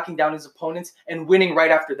used to knocking down his opponents and winning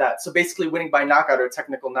right after that. So basically, winning by knockout or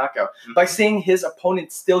technical knockout. By seeing his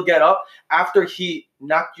opponent still get up after he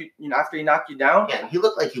knocked you, after he knocked you down, Yeah, and he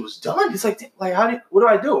looked like he was done. he's like, what do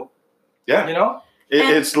I do? Yeah. You know?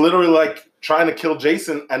 It's literally like trying to kill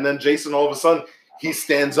Jason, and then Jason all of a sudden he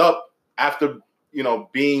stands up after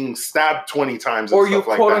being stabbed 20 times. Or and you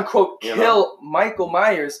stuff quote like unquote you kill Michael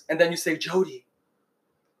Myers, and then you say Jody,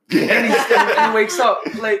 that. and he wakes up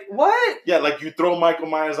like what? Yeah, like you throw Michael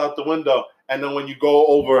Myers out the window, and then when you go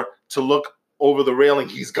over to look over the railing,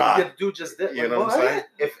 he's gone. The dude just did. You know what I'm saying?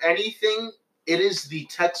 If anything, it is the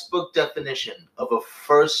textbook definition of a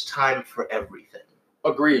first time for everything.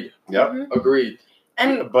 Agreed. Yep. Mhm. Agreed.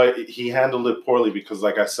 And But he handled it poorly because,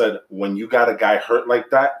 like I said, when you got a guy hurt like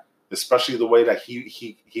that, especially the way that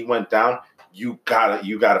he went down, you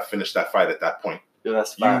gotta finish that fight at that point. Yeah,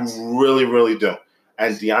 that's facts. You really, really do.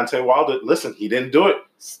 And Deontay Wilder, listen, he didn't do it.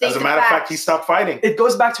 state As a the matter of fact, facts. he stopped fighting. It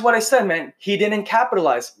goes back to what I said, man. He didn't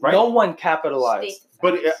capitalize. Right. No one State capitalized. the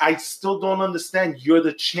But facts. I still don't understand. You're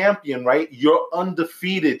the champion, right? You're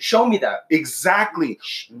undefeated. Show me that. Exactly.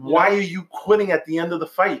 Why are you quitting at the end of the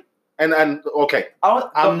fight? And okay, I'm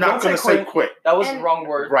Don't not going to say quit. quit. That was the And- wrong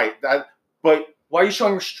word. Right. But Why are you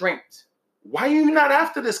showing restraint? why are you not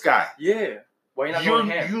after this guy? Yeah. Why are you not going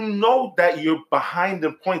ham? You know that you're behind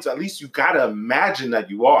in points. At least you got to imagine that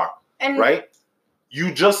you are, And right?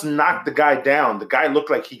 You just knocked the guy down. The guy looked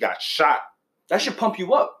like he got shot. That should pump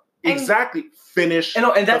you up. And- Exactly. Finish. And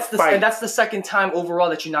that's the fight. and that's the second time overall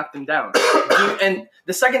that you knocked him down. And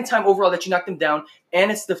the second time overall that you knocked him down, and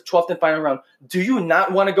it's the 12th and final round. Do you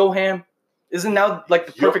not want to go ham? Isn't now like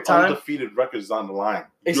the perfect Your time? undefeated record is on the line.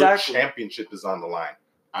 Exactly. Your championship is on the line.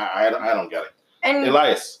 I don't get it. and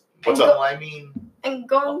Elias, what's And up? So, I mean, and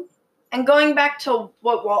going back to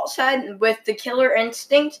what Walt said with the killer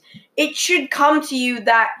instinct, it should come to you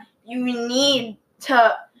that you need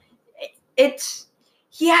to.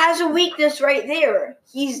 He has a weakness right there.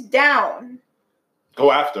 He's down.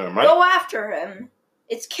 Go after him, right? Go after him.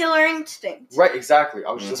 It's killer instinct. Right, exactly.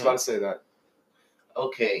 I was just Mhm. about to say that.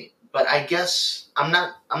 okay, but I guess I'm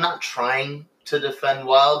not trying to defend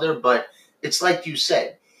Wilder, but it's like you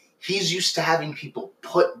said, he's used to having people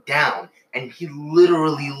put down, and he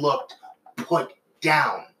literally looked put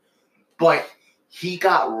down. But he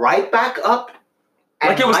got right back up,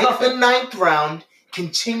 and Like it was like the nothing. 9th round,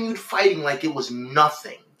 continued fighting like it was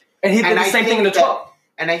nothing. And he did And the I same thing in the think 12th.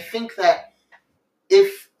 And I think that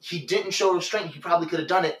if he didn't show restraint, he probably could have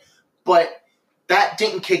done it. But that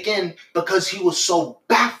didn't kick in because he was so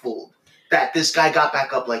baffled that this guy got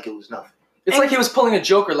back up like it was nothing. It's like he was pulling a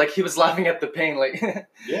Joker, like he was laughing at the pain, like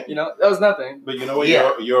Yeah. that was nothing. But you know what?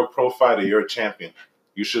 Yeah. You're a pro fighter. You're a champion.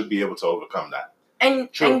 You should be able to overcome that.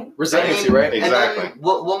 And True. and Resiliency, And- right? Exactly. And then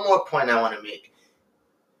one more point I want to make.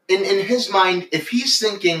 In his mind, if he's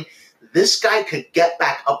thinking this guy could get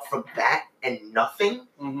back up from that and nothing,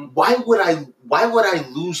 Mm-hmm. why would I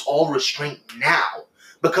lose all restraint now?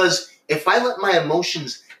 Because if I let my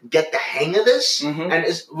emotions get the hang of this, Mm-hmm.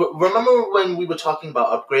 and remember when we were talking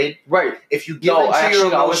about upgrade? Right. If you give No, into actually,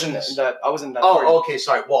 your I wasn't emotions, that. I wasn't that. party. oh, okay,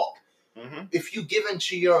 sorry, Walt. Mm-hmm. If you give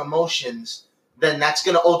into your emotions, then that's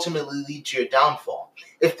going to ultimately lead to your downfall.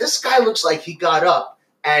 If this guy looks like he got up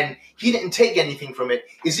and he didn't take anything from it,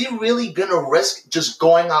 is he really going to risk just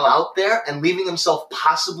going all out there and leaving himself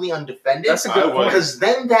possibly undefended? That's a I good would. point. Because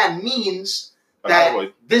then that means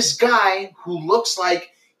that this guy who looks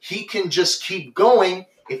like he can just keep going,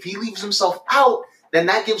 if he leaves himself out, then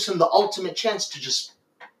that gives him the ultimate chance to just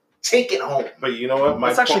take it home. But you know what?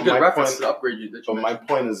 That's actually a good my reference point- to the upgrade you. That you But my mentioned.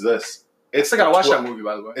 point is this: I still gotta the watch that 12th movie,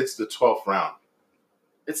 by the way. It's the 12th round.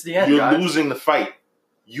 It's the end, You're guys. losing the fight.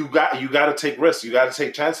 You got to take risks. You got to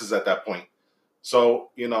take chances at that point.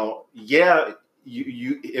 So yeah,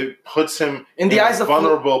 it puts him In the eyes a of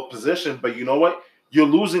vulnerable position. But you know what? You're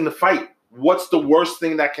losing the fight. What's the worst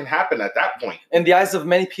thing that can happen at that point? in the eyes of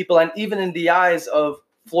many people, and even in the eyes of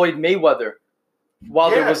Floyd Mayweather,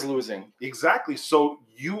 Wilder Yeah. was losing. Exactly. So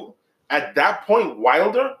you, at that point,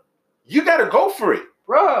 Wilder, you got to go for it.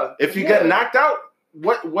 Bruh. If you yeah. get knocked out,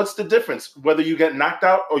 what's the difference? Whether you get knocked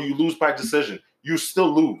out or you lose by decision, you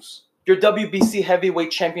still lose. You're WBC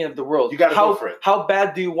heavyweight champion of the world. You gotta how, go for it. How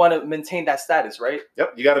bad do you want to maintain that status, right?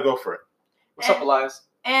 Yep, you got to go for it. What's up, Elias?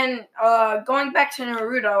 And going back to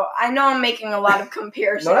Naruto, I know I'm making a lot of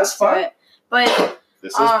comparisons. No, that's to fine. it, but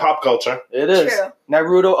This is pop culture. It is. True.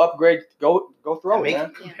 Naruto upgrade. Go throw it, Making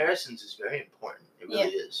man. comparisons is very important. It really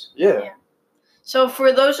is. Yeah. So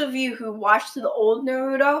for those of you who watched the old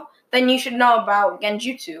Naruto, then you should know about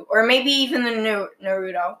Genjutsu, or maybe even the new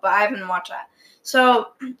Naruto, but I haven't watched that. So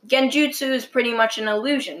Genjutsu is pretty much an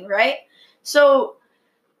illusion, right? So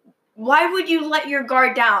why would you let your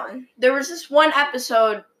guard down? There was this one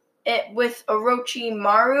episode with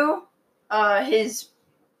Orochimaru, his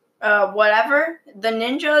whatever, the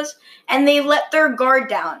ninjas, and they let their guard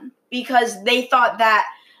down because they thought that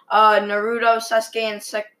Naruto, Sasuke, and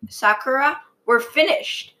Sakura were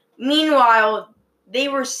finished. Meanwhile, they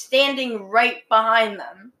were standing right behind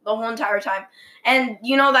them the whole entire time. And,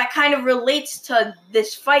 you know, that kind of relates to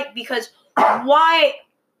this fight because why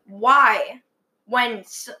when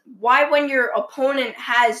your opponent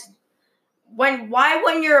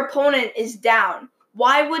when your opponent is down,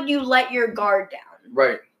 why would you let your guard down?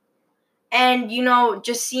 Right. And, you know,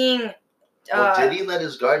 just seeing... Well, did he let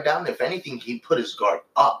his guard down? If anything, he put his guard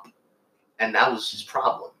up. And that was his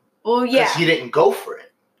problem. Well, yeah. Because he didn't go for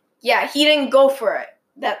it. Yeah, he didn't go for it.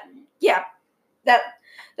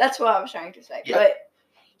 That's what I was trying to say. Yeah. But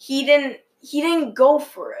he didn't go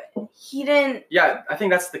for it. He didn't... Yeah, I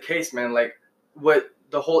think that's the case, man. Like, what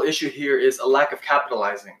the whole issue here is a lack of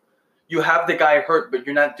capitalizing. You have the guy hurt, but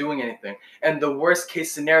you're not doing anything. And the worst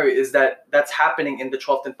case scenario is that that's happening in the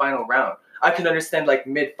 12th and final round. I can understand, like,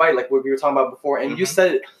 mid-fight, like what we were talking about before. And you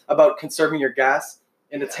said it about conserving your gas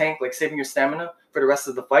in the tank, like saving your stamina for the rest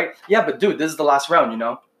of the fight. Yeah, but dude, this is the last round, you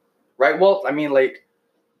know? Right? Well, I mean, like...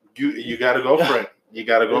 You got to go for it. You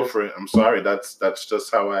got to go for it. I'm sorry. That's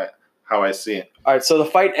just how I see it. All right, so the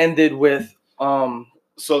fight ended with...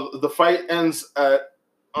 So the fight ends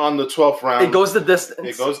on the 12th round. It goes the distance.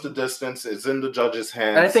 It goes the distance. It's in the judge's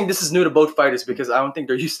hands. And I think this is new to both fighters because I don't think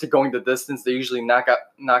they're used to going the distance. They usually knock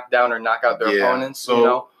down or knock out their opponents, you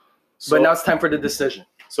know? But now it's time for the decision.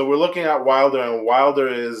 So we're looking at Wilder, and Wilder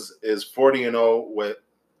is 40-0 with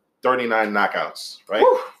 39 knockouts, right?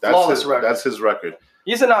 Whew, flawless record. That's his record.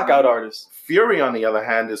 He's a knockout artist. Fury, on the other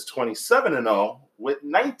hand, is 27-0 with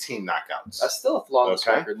 19 knockouts. That's still a flawless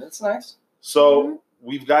record. That's nice. So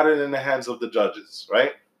we've got it in the hands of the judges,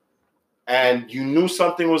 right? And you knew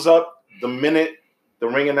something was up the minute the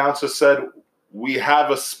ring announcer said, we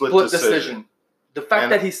have a split decision. The fact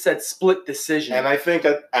that he said split decision. And I think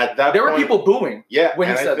at that point... There were people booing. Yeah, when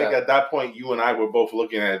and he I said think that. at that point, you and I were both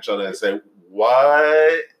looking at each other and said,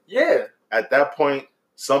 what? Yeah. At that point,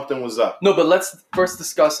 something was up. No, but let's first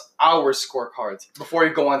discuss our scorecards before we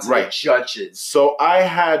go on to the judges. So I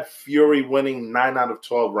had Fury winning 9 out of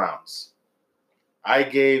 12 rounds. I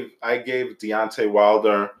gave Deontay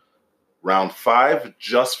Wilder round 5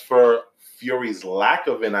 just for Fury's lack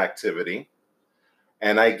of inactivity.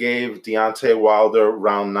 And I gave Deontay Wilder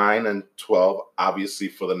round 9 and 12, obviously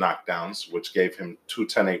for the knockdowns, which gave him 2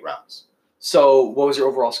 10-8 rounds. So what was your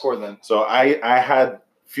overall score then? So I had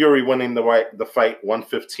Fury winning the fight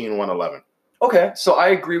 115-111. Okay, so I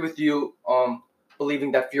agree with you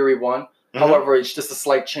believing that Fury won. Mm-hmm. However, it's just a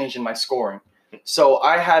slight change in my scoring. So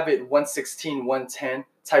I have it 116-110,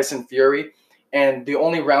 Tyson Fury. And the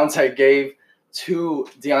only rounds I gave to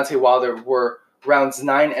Deontay Wilder were rounds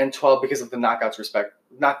 9 and 12 because of the knockdowns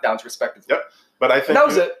respectively. Yep. But I think that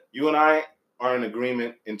was it. You and I are in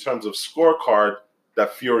agreement in terms of scorecard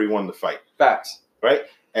that Fury won the fight. Facts. Right?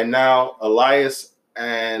 And now Elias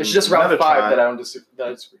and it's just round 5 that I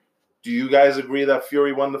disagree. Do you guys agree that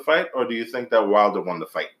Fury won the fight, or do you think that Wilder won the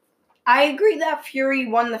fight? I agree that Fury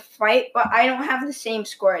won the fight, but I don't have the same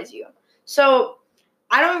score as you. So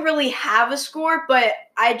I don't really have a score, but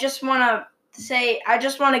I just want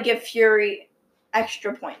to give Fury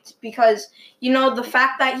extra points because, you know, the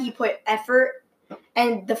fact that he put effort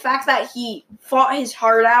and the fact that he fought his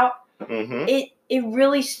heart out, it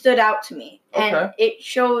really stood out to me. Okay. And it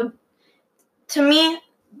showed, to me,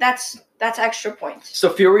 that's extra points. So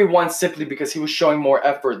Fury won simply because he was showing more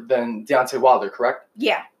effort than Deontay Wilder, correct?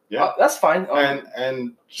 Yeah. Yeah, that's fine.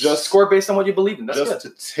 And just score based on what you believe in. That's just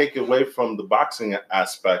good. To take away from the boxing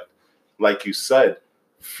aspect, like you said,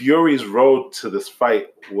 Fury's road to this fight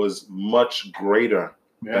was much greater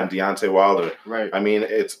than Deontay Wilder. Right. I mean,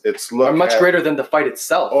 it's much greater than the fight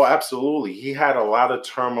itself. Oh, absolutely. He had a lot of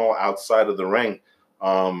turmoil outside of the ring.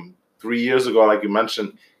 3 years ago, like you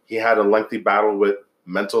mentioned, he had a lengthy battle with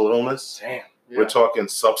mental illness. Damn. Yeah. We're talking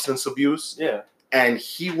substance abuse. Yeah. And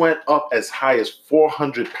he went up as high as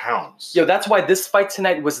 400 pounds. Yo, that's why this fight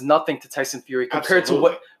tonight was nothing to Tyson Fury compared to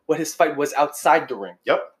what his fight was outside the ring.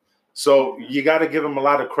 Yep. So you got to give him a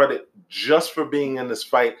lot of credit just for being in this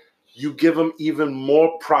fight. You give him even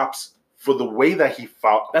more props for the way that he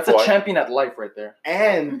fought. That's a champion at life right there.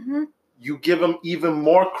 And you give him even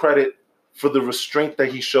more credit for the restraint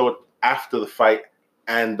that he showed after the fight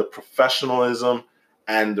and the professionalism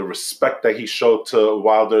and the respect that he showed to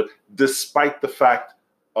Wilder, despite the fact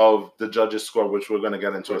of the judges' score, which we're going to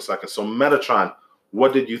get into in a second. So, Metatron,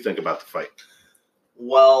 what did you think about the fight?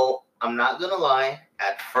 Well, I'm not going to lie.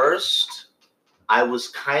 At first, I was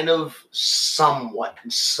kind of somewhat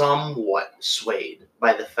swayed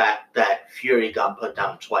by the fact that Fury got put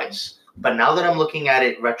down twice. But now that I'm looking at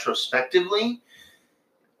it retrospectively,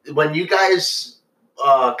 when you guys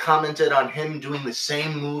commented on him doing the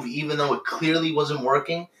same move, even though it clearly wasn't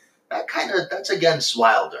working, that's against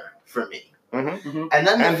Wilder for me. Mm-hmm. Mhm. And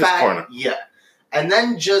then And the his fact, corner. yeah, and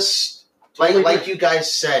then just like you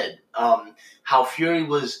guys said, how Fury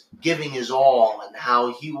was giving his all, and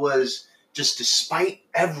how he was just, despite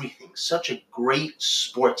everything, such a great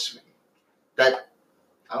sportsman. That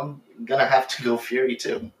I'm gonna have to go Fury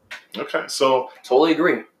too. Okay, so Totally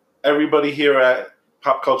agree. everybody here at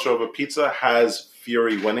Pop Culture Over Pizza has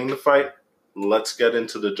Fury winning the fight. Let's get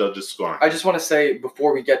into the judges' scoring. I just want to say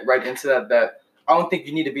before we get right into that I don't think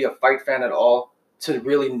you need to be a fight fan at all to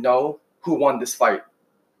really know who won this fight.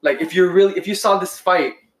 Like if you saw this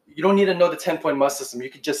fight, you don't need to know the 10-point must system. You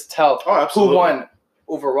could just tell Oh, who absolutely. won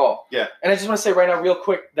overall. Yeah. And I just want to say right now, real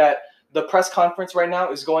quick, that the press conference right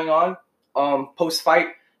now is going on post fight,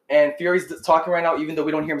 and Fury's talking right now, even though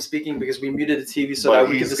we don't hear him speaking because we muted the TV so But that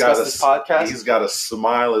we can he's discuss got this podcast. He's got a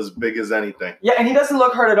smile as big as anything. Yeah, and he doesn't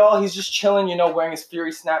look hurt at all. He's just chilling, wearing his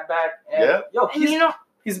Fury snapback. And, Yeah. Yo, And you know,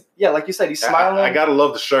 he's like you said, he's smiling. I gotta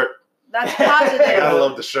love the shirt. that's I positive. gotta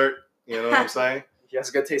love the shirt. You know what I'm saying? He has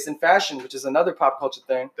good taste in fashion, which is another pop culture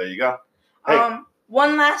thing. There you go. Hey.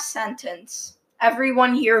 One last sentence.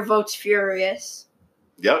 Everyone here votes Furious.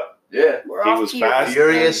 Yep. Yeah. We're He off was to fast. you.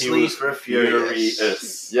 Furiously and he was for Furious.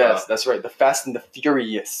 furious. Yes, that's right. The Fast and the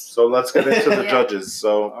Furious. So let's get into the Yeah. judges.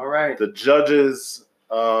 So All right. the judges,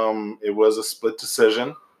 it was a split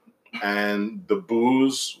decision, and the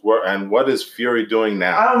boos were. And what is Fury doing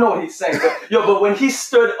now? I don't know what he's saying, but when he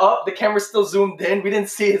stood up, the camera still zoomed in. We didn't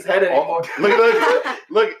see his head anymore.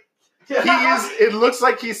 Look. He is. It looks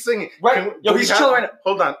like he's singing. Right. Yo, do we he's have- chilling right now.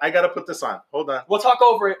 Hold on, I gotta put this on. Hold on. We'll talk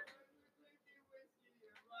over it.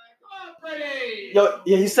 Yo,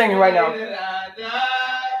 yeah, he's singing right now.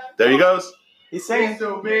 There he goes. He's singing. Woo!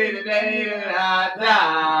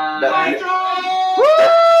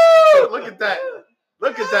 Look at that.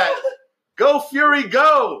 Look at that. Go Fury,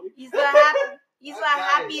 go! He's the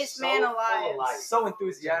happiest man alive. So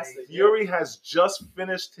enthusiastic. Fury has just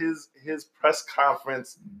finished his press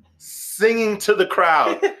conference singing to the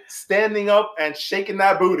crowd, standing up and shaking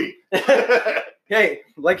that booty. Hey,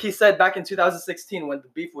 like he said back in 2016 when the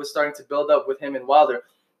beef was starting to build up with him and Wilder,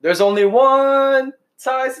 there's only one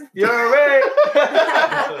Tyson Fury.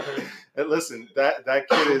 And listen, that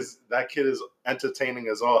kid is entertaining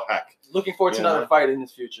as all heck. Looking forward to Yeah. another fight in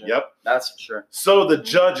his future. Yep. That's for sure. So the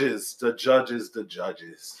judges.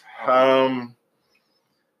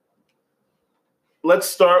 Let's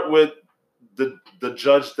start with the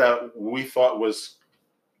judge that we thought was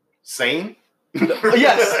sane.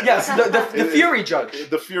 Yes, the Fury judge.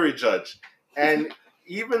 The Fury judge. And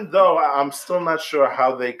even though I'm still not sure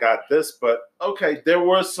how they got this, but okay, there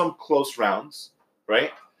were some close rounds,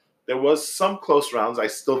 right? There was some close rounds. I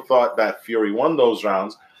still thought that Fury won those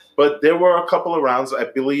rounds, but there were a couple of rounds. I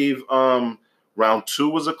believe round 2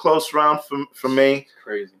 was a close round for me.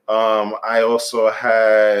 Crazy. I also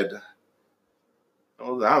had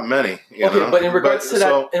not many. You know? But in regards to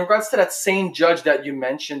so- that same judge that you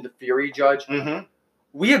mentioned, the Fury judge, Mhm.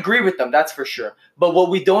 we agree with them, that's for sure. But what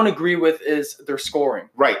we don't agree with is their scoring.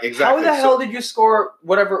 Right, exactly. How the hell did you score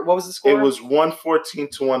whatever? What was the score? It was 114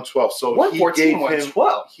 to 112. So 114,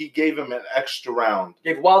 112. he gave him an extra round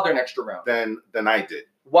Gave Wilder an extra round. than I did.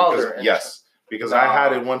 Wilder. Because- an yes, because Nah. I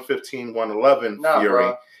had it 115, 111 Nah, Fury.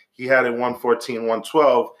 bro. He had it 114,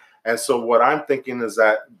 112. And so what I'm thinking is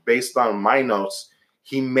that based on my notes,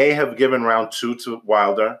 he may have given round 2 to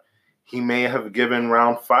Wilder. He may have given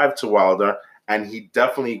round 5 to Wilder. And he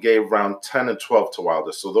definitely gave round 10 and 12 to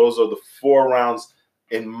Wilder. So those are the 4 rounds,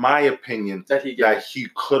 in my opinion, That he gave. that he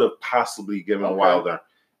could have possibly given Okay. Wilder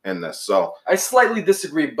in this. So I slightly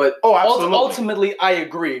disagree, but Oh, absolutely. ultimately I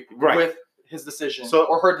agree Right. with his decision So-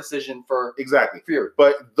 or her decision for exactly. Fury.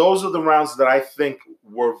 But those are the rounds that I think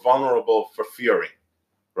were vulnerable for Fury,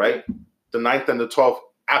 right? The 9th and the 12th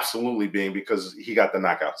absolutely being because he got the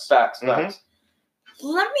knockouts. Facts. Mhm.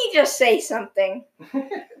 Let me just say something.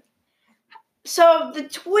 So the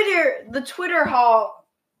Twitter hall.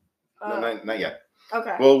 No, not yet.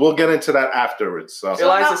 Okay. We'll get into that afterwards. So. So-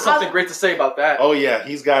 Elias has something great to say about that. Oh yeah,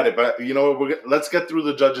 he's got it. But you know what? Let's get through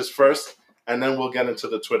the judges first, and then we'll get into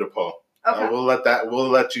the Twitter poll. Okay. We'll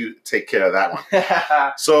let you take care of that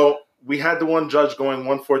one. So we had the one judge going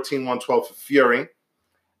 114, 112 for Fury.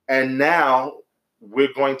 And now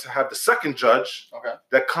we're going to have the second judge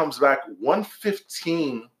that comes back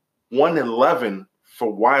 115, 111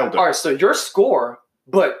 for Wilder. All right, so your score,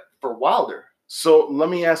 but for Wilder. So let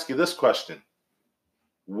me ask you this question.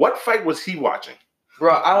 What fight was he watching?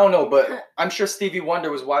 Bro, I don't know, but I'm sure Stevie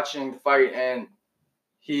Wonder was watching the fight and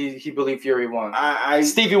he believed Fury won.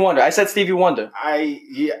 Stevie Wonder. I said Stevie Wonder.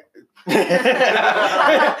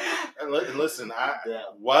 Listen,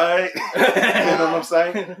 what? You know what I'm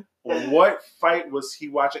saying? What fight was he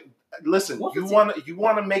watching? Listen, you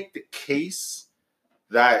want to make the case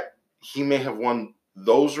that he may have won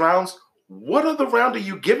those rounds. What other round are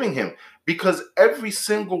you giving him? Because every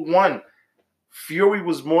single one, Fury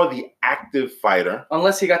was more the active fighter.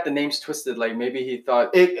 Unless he got the names twisted, like maybe he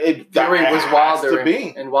thought Fury was Wilder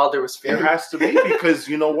and Wilder was Fury. It has to be because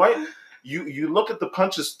you know what? You look at the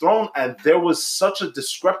punches thrown, and there was such a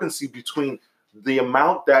discrepancy between the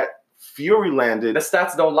amount that Fury landed. The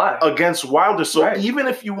stats don't lie against Wilder. So even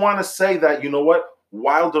if you want to say that, you know what,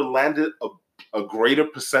 Wilder landed a greater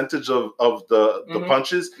percentage of the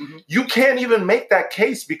punches, you can't even make that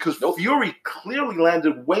case because Fury clearly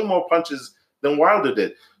landed way more punches than Wilder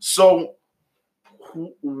did. So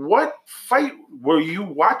what fight were you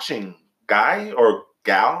watching, guy or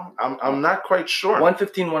gal? I'm not quite sure.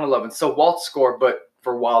 115, 111. So Walt's score, but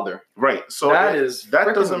for Wilder. Right. So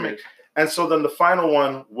that doesn't make. And so then the final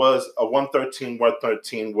one was a 113,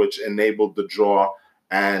 113, which enabled the draw.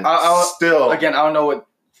 And still, again, I don't know what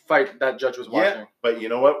fight that judge was watching. Yeah, but you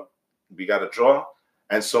know what? We got a draw.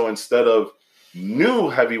 And so instead of new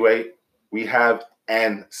heavyweight, we have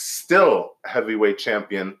and still heavyweight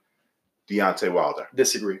champion Deontay Wilder.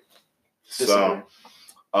 Disagree. So,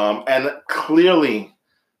 and clearly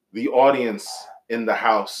the audience in the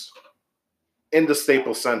house, in the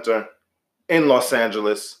Staples Center, in Los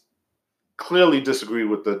Angeles, clearly disagreed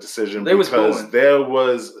with the decision there was booing. There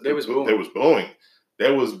was booing.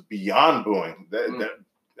 There was beyond booing.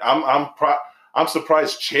 I'm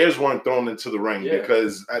surprised chairs weren't thrown into the ring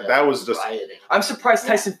because that was just rioting. I'm surprised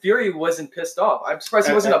Tyson Fury wasn't pissed off. I'm surprised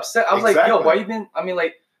he wasn't upset. I was like, yo, why you been? I mean,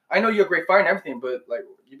 like, I know you're a great fighter and everything, but like,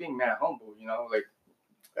 you're being mad humble, you know, like.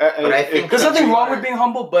 But I think there's nothing wrong with being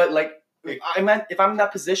humble, but like, if I'm in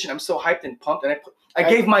that position, I'm so hyped and pumped, and I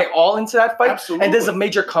gave my all into that fight, and there's a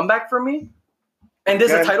major comeback for me, and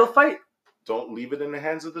there's a title fight. Don't leave it in the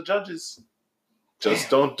hands of the judges. Just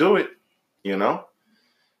don't do it, you know.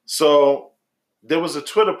 So there was a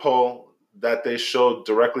Twitter poll that they showed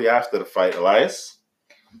directly after the fight, Elias.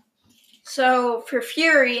 So for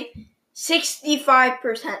Fury,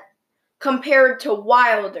 65% compared to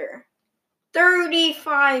Wilder,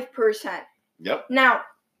 35%. Yep. Now,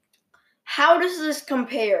 how does this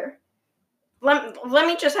compare? Let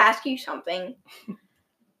me just ask you something.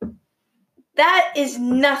 That is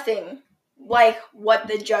nothing like what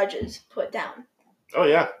the judges put down. Oh,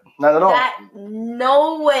 yeah. Not at all.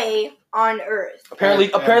 No way on earth.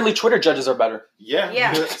 Apparently Twitter judges are better.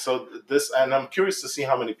 Yeah. So and I'm curious to see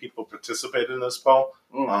how many people participated in this poll.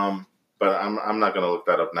 But I'm not going to look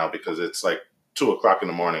that up now because it's like 2:00 in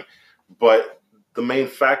the morning. But the main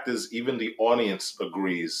fact is even the audience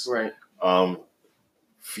agrees. Right.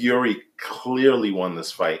 Fury clearly won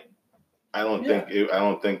this fight. I don't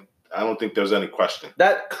think there's any question.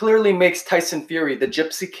 That clearly makes Tyson Fury the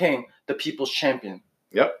Gypsy King, the people's champion.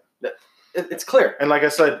 Yep. It's clear. And like I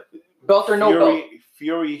said, belt or no belt.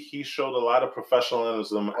 Fury, he showed a lot of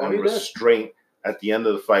professionalism and restraint at the end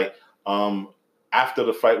of the fight. After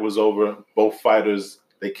the fight was over, both fighters,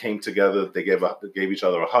 they came together. They gave each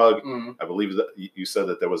other a hug. Mm-hmm. I believe that you said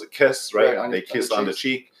that there was a kiss, right? They kissed on the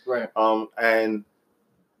cheek. Right. And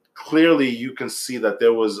clearly you can see that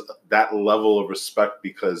there was that level of respect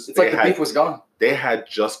because it's like the beef was gone. They had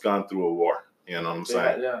just gone through a war. You know what I'm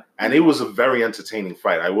saying? Yeah. And it was a very entertaining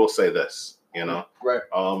fight. I will say this, you know. Right.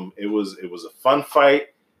 It was a fun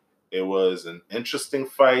fight. It was an interesting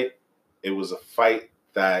fight. It was a fight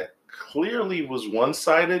that clearly was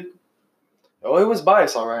one-sided. Oh, it was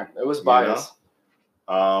biased, all right. It was biased.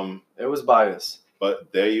 You know? It was biased.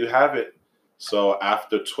 But there you have it. So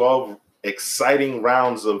after 12 exciting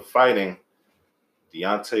rounds of fighting,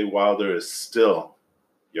 Deontay Wilder is still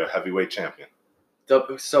your heavyweight champion.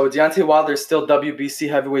 So Deontay Wilder is still WBC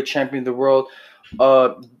heavyweight champion of the world.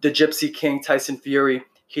 The Gypsy King, Tyson Fury.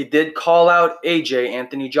 He did call out AJ,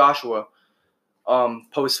 Anthony Joshua,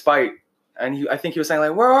 post-fight. And I think he was saying,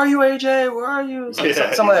 like, where are you, AJ? Where are you? Something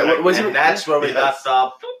like that. That's where we got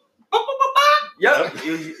stopped. Yep.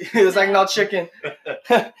 He was like, no chicken.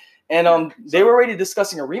 And they were already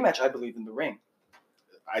discussing a rematch, I believe, in the ring.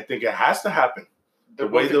 I think it has to happen. The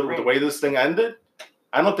way this thing ended,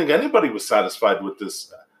 I don't think anybody was satisfied with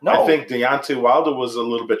this. No. I think Deontay Wilder was a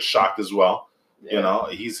little bit shocked as well. Yeah. You know,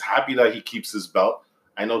 he's happy that he keeps his belt.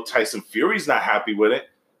 I know Tyson Fury's not happy with it.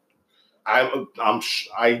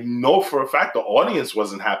 I know for a fact the audience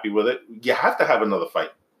wasn't happy with it. You have to have another fight.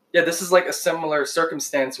 Yeah, this is like a similar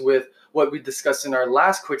circumstance with what we discussed in our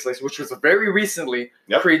last Quick Slice, which was very recently,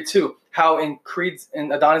 Yep. Creed 2. How in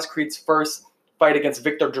Adonis Creed's first fight against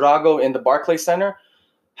Victor Drago in the Barclays Center,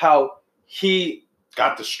 how he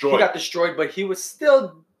Got destroyed got destroyed, but he was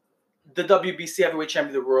still the WBC heavyweight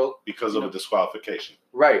champion of the world. because of a disqualification.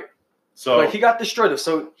 Right. So But he got destroyed.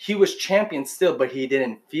 So he was champion still, but he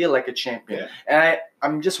didn't feel like a champion. Yeah. And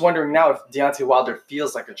I'm just wondering now if Deontay Wilder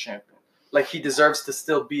feels like a champion. Like he deserves to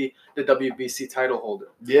still be the WBC title holder.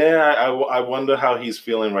 yeah, I wonder how he's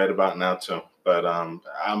feeling right about now too. But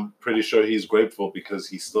I'm pretty sure he's grateful because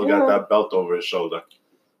he still got that belt over his shoulder.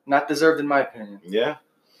 Not deserved in my opinion. Yeah.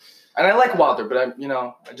 And I like Wilder, but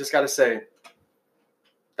I just got to say,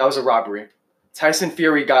 that was a robbery. Tyson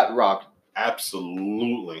Fury got robbed.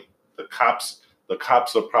 Absolutely. The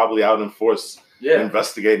cops are probably out in force Yeah.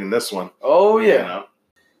 investigating this one. Oh, you yeah. know?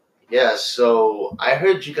 Yeah, so I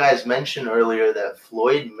heard you guys mention earlier that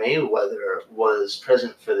Floyd Mayweather was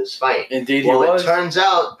present for this fight. Indeed, Well, he was. it turns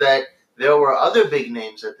out that there were other big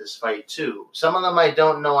names at this fight too. Some of them I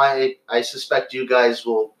don't know. I suspect you guys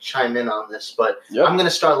will chime in on this, but Yep. I'm going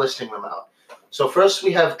to start listing them out. So first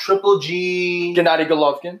we have Triple G. Gennady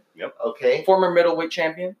Golovkin, Okay. former middleweight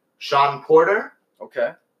champion. Sean Porter.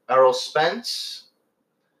 Okay. Errol Spence.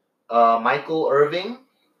 Michael Irving.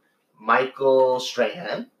 Michael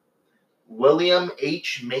Strahan. William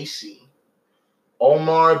H. Macy.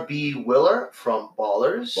 Omar B. Willer from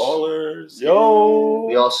Ballers. Ballers. Yo.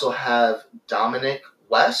 We also have Dominic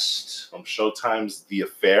West. From Showtime's The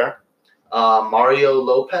Affair, Mario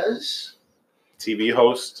Lopez. TV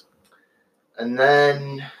host. And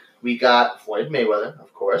then we got Floyd Mayweather,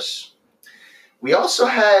 of course. We also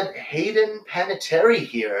had Hayden Panettiere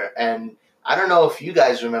here, and I don't know if you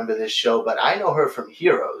guys remember this show, but I know her from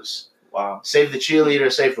Heroes. Wow. Save the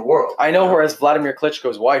cheerleader, save the world. I know her as Vladimir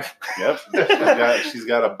Klitschko's wife. Yep. she's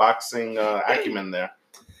got a boxing acumen there.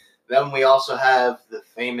 Then we also have the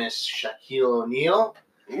famous Shaquille O'Neal.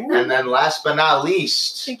 And then last but not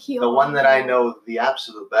least, Shaquille the one that I O'Neal. know the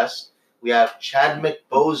absolute best, we have Chadwick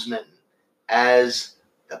Boseman as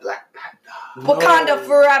the Black Panther. Wakanda No.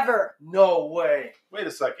 forever. No way. Wait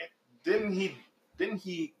a second. Didn't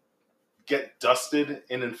he get dusted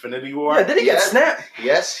in Infinity War? Yeah, did he get Yeah. snapped?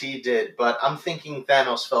 Yes, he did. But I'm thinking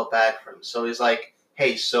Thanos felt bad for him. So he's like,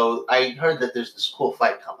 hey, so I heard that there's this cool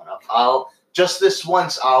fight coming up. Just this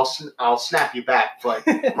once, I'll snap you back. But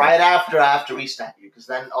right after, I have to re-snap you. Because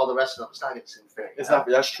then all the rest of them, it's not going to seem fair. It's not.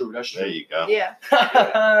 That's true. That's There true. you go. Yeah.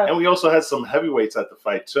 And we also had some heavyweights at the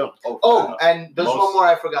fight too. Oh, and there's Most- one more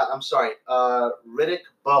I forgot. I'm sorry. Riddick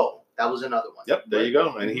Bowe. That was another one. Yep, there you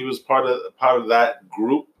go. And he was part of that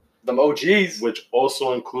group, Them OGs. which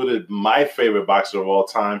also included my favorite boxer of all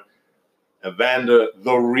time, Evander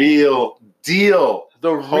the Real Deal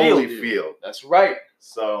The real deal. Holyfield. That's right.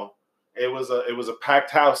 So it was a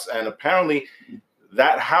packed house, and apparently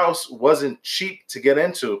that house wasn't cheap to get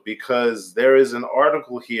into because there is an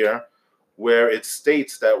article here where it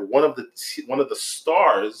states that one of the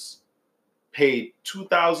stars paid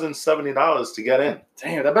 $2,070 to get in.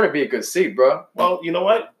 Damn, that better be a good seat, bro. Well, you know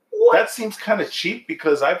what? That seems kind of cheap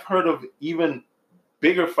because I've heard of even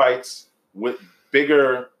bigger fights with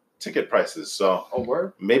bigger ticket prices. So Oh,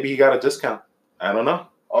 word? maybe he got a discount. I don't know.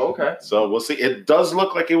 Oh, okay. So we'll see. It does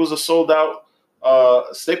look like it was a sold out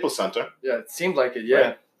Staples Center. Yeah, it seemed like it, yeah.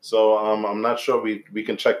 Right. So I'm not sure. We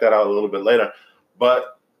can check that out a little bit later.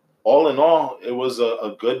 But all in all, it was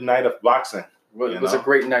a good night of boxing. It was a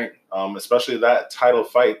great night. Especially that title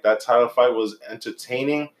fight. That title fight was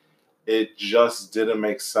entertaining. It just didn't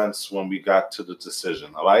make sense when we got to the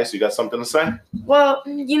decision. Elias, you got something to say? Well,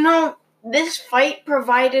 this fight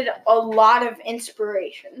provided a lot of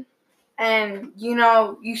inspiration. And,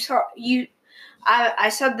 I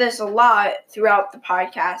said this a lot throughout the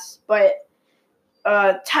podcast, but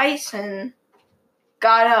Tyson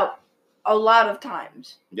got up a lot of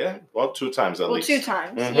times. Yeah, well, 2 times at least. 2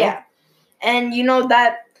 times, Mhm. yeah. And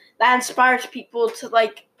that inspires people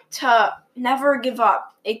to never give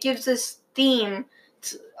up. It gives this theme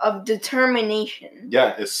of determination.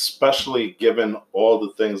 Yeah, especially given all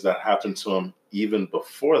the things that happened to him even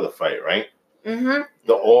before the fight, right? Mm-hmm.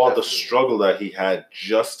 The Definitely. struggle that he had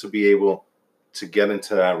just to be able to get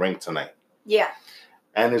into that ring tonight. Yeah.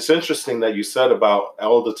 And it's interesting that you said about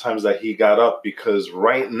all the times that he got up because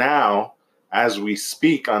right now, as we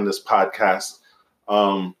speak on this podcast,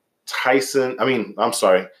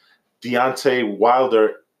 Deontay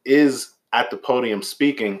Wilder is at the podium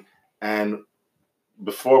speaking, and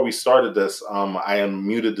before we started this, I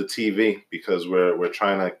unmuted the TV because we're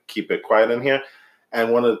trying to keep it quiet in here.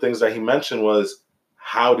 And one of the things that he mentioned was,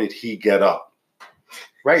 how did he get up?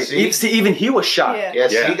 Right. See? Even he was shocked. Yeah. Yeah,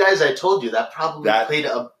 Yeah. see, guys, I told you that probably That- played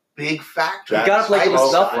a big factor. He got up like it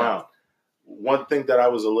was nothing. Wow. One thing that I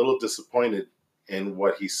was a little disappointed in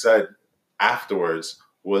what he said afterwards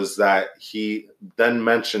was that he then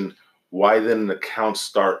mentioned, why didn't the count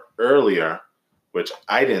start earlier, which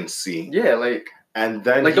I didn't see. Yeah, like And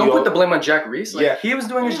then don't put the blame on Jack Reese. Like, Yeah. he was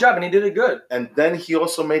doing his job and he did it good. And then he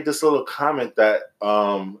also made this little comment that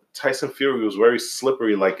Tyson Fury was very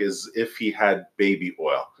slippery, like as if he had baby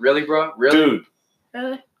oil. Really, bro? Really? Dude,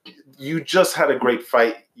 Really? you just had a great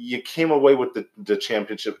fight. You came away with the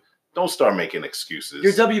championship. Don't start making excuses.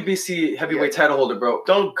 You're WBC heavyweight title holder, bro.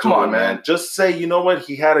 Don't Come do on, it, man. Just say, you know what?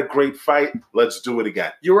 He had a great fight. Let's do it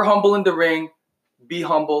again. You were humble in the ring. Be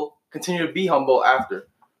humble. Continue to be humble after.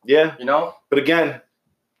 Yeah. You know? But again,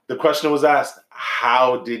 the question was asked,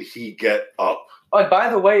 how did he get up? Oh, and by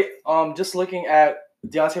the way, just looking at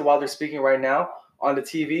Deontay Wilder speaking right now on the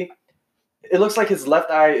TV, it looks like his left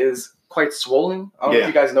eye is quite swollen. I don't know if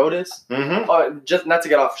you guys noticed. Mm-hmm. Just not to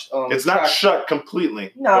get off. It's not track. shut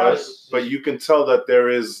completely. No. But you can tell that there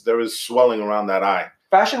is swelling around that eye.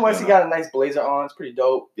 Fashion-wise, Yeah. he got a nice blazer on. It's pretty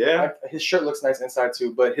dope. Yeah. Like, his shirt looks nice inside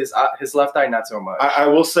too, but his left eye not so much. I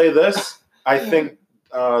will say this. I think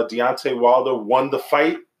Deontay Wilder won the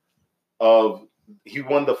fight. He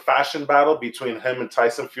won the fashion battle between him and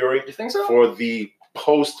Tyson Fury You think so? for the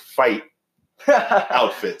post-fight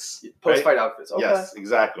outfits. Post-fight right? outfits. Okay. Yes,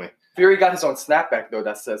 exactly. Fury got his own snapback though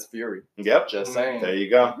that says Fury. Yep. Just saying. There you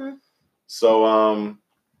go. Mhm. So,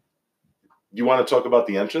 you want to talk about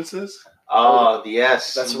the entrances? Oh,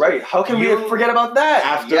 yes. That's right. How can we You- forget about that?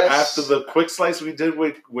 After the quick slice we did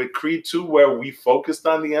with Creed 2, where we focused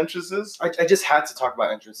on the entrances, I just had to talk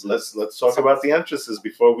about entrances. let's talk about the entrances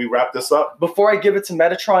before we wrap this up. Before I give it to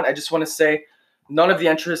Metatron, I just want to say none of the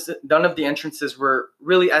entrances were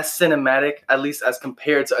really as cinematic, at least as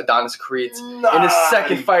compared to Adonis Creed's in his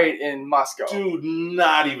second fight in Moscow. Dude,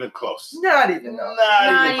 not even close. Not even. No.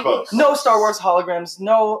 Not even close. No Star Wars holograms.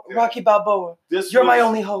 No Yeah. Rocky Balboa. This You're my was-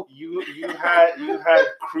 only hope. You had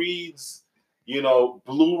Creed's,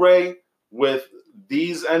 Blu-ray with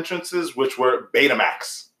these entrances, which were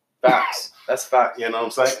Betamax. Facts. That's facts. You know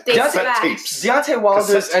what I'm saying? Big Cassette facts. tapes. Deontay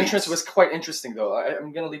Wilder's Cassette entrance tapes. was quite interesting, though.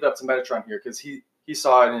 I'm going to leave it up to Metatron here because he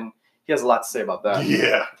saw it and he has a lot to say about that.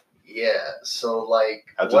 Yeah. Yeah, so like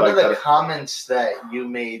How'd you one like of the that? comments that you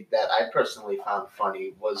made that I personally found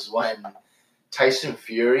funny was when Tyson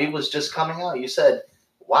Fury was just coming out. You said,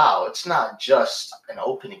 "Wow, it's not just an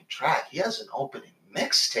opening track. He has an opening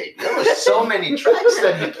mixtape. There were so many tracks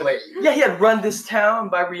that he played." Yeah, he had Run This Town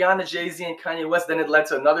by Rihanna, Jay-Z, and Kanye West. Then it led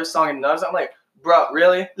to another song and another song. I'm like, bro,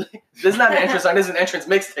 really? This is not an entrance song. This is an entrance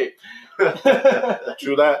mixtape.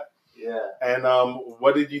 True that. Yeah. And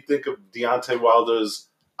what did you think of Deontay Wilder's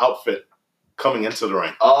outfit coming into the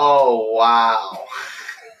ring? Oh wow.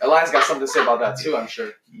 Elias got something to say about that too, I'm sure.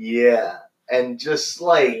 Yeah, and just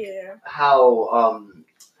like Yeah. how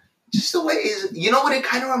just the way you know what it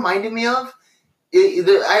kind of reminded me of.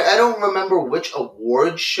 I don't remember which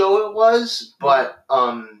award show it was, but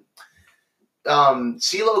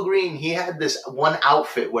CeeLo Green, he had this one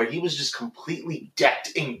outfit where he was just completely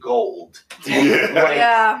decked in gold. Yeah. Like,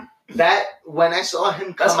 Yeah. that when I saw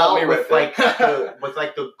him That's come all out me with right there.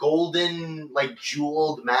 the golden like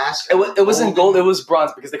jeweled mask. It wasn't gold, it was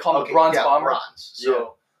bronze because they call him the bronze bomber. Bronze. So Yeah.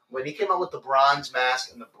 when he came out with the bronze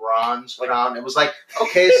mask and the bronze crown, it was like,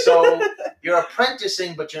 okay, so you're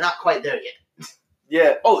apprenticing, but you're not quite there yet.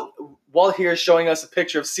 Yeah. Oh, Walt here is showing us a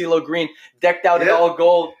picture of CeeLo Green decked out in Yeah. all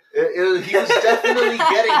gold. He was definitely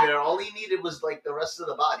getting there. All he needed was like the rest of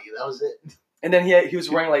the body. That was it. And then he was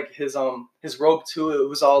wearing like his robe too. It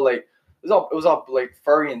was all like it was all like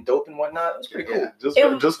furry and dope and whatnot. It was pretty cool.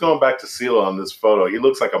 Yeah. Just going back to CeeLo on this photo, he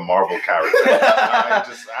looks like a Marvel character.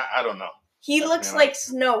 I don't know. He looks You know. like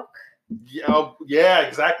Snoke. Yeah,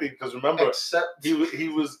 exactly. Because remember, Except he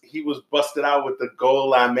was busted out with the gold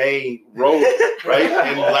lame robe, right,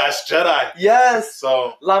 in Last Jedi. Yes.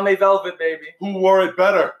 So Lame Velvet, baby. who wore it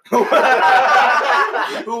better?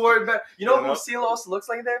 Who wore it better? You know You know? who CeeLo also looks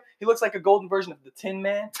like there? He looks like a golden version of the Tin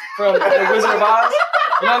Man from The Wizard of Oz.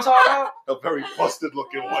 You know what I'm talking A very busted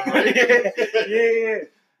looking one, about? right? yeah.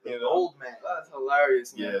 You know? old man. That's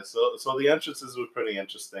hilarious, man. Yeah, so the entrances were pretty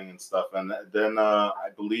interesting and stuff, and then I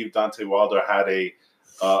believe Deontay Wilder had a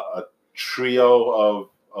trio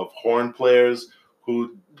of horn players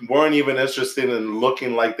who weren't even interested in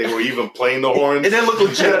looking like they were even playing the horns. It didn't look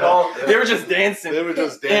legit at all. They were just dancing. They were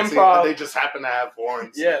just dancing. Improv. And they just happened to have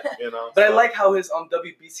horns. Yeah. You know. But so. I like how his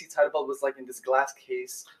WBC title belt was like in this glass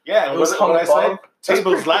case. Yeah, and It was hung what I above. say?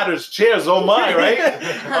 Tables, ladders, chairs. Oh my, right?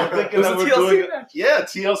 I'm thinking It was that a we're TLC doing match. Yeah,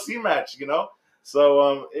 TLC match. You know.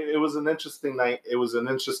 So it was an interesting night. It was an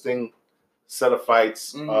interesting set of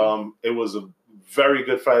fights. Mhm. It was a very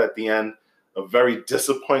good fight at the end. A very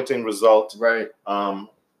disappointing result. Right.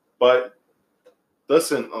 But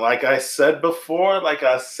listen, like I said before, like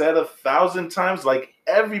I said 1,000 times, like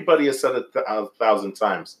everybody has said 1,000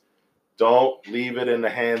 times, don't leave it in the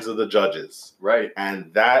hands of the judges. Right.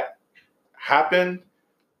 And that happened,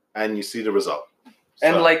 and you see the result.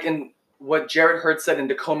 And So, like in what Jared Hurd said in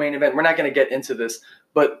the co-main event, we're not going to get into this,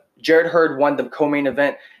 but Jared Hurd won the co-main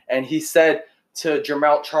event, and he said to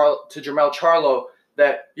Jermell Charlo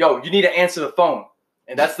that, yo, you need to answer the phone.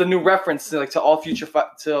 And that's the new reference to all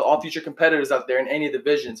future competitors out there in any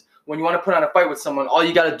divisions. When you want to put on a fight with someone, all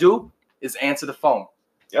you got to do is answer the phone.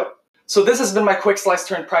 Yep. So this has been my quick slice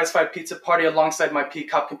turn prize fight pizza party alongside my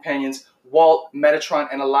Peacock companions, Walt, Metatron,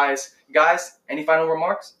 and Elias. Guys, any final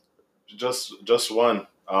remarks? Just one.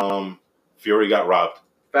 Fury got robbed.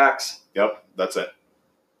 Facts. Yep, that's it.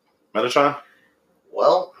 Metatron?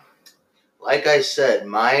 Well, like I said,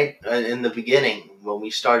 in the beginning when we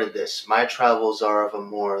started this, my travels are of a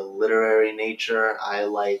more literary nature. I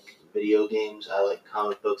like video games. I like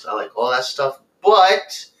comic books. I like all that stuff.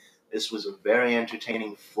 But this was a very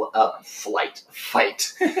entertaining fight.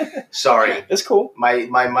 Sorry, It's cool.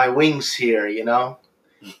 my wings here. You know,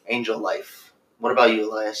 angel life. What about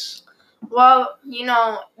you, Elias? Well,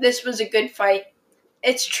 this was a good fight.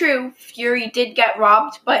 It's true, Fury did get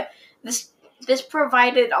robbed, but this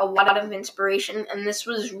provided a lot of inspiration, and this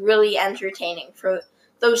was really entertaining for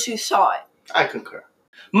those who saw it. I concur.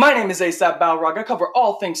 My name is ASAP Balrog. I cover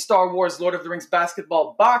all things Star Wars, Lord of the Rings,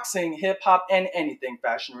 basketball, boxing, hip-hop, and anything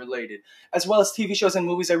fashion-related, as well as TV shows and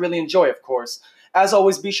movies I really enjoy, of course. As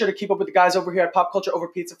always, be sure to keep up with the guys over here at Pop Culture Over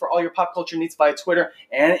Pizza for all your pop culture needs via Twitter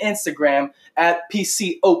and Instagram at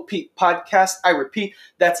PCOP Podcast. I repeat,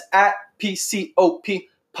 that's at PCOP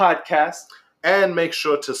Podcast. And make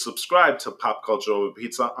sure to subscribe to Pop Culture Over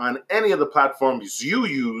Pizza on any of the platforms you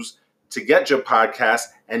use to get your podcast,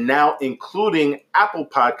 and now including Apple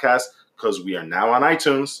Podcasts, because we are now on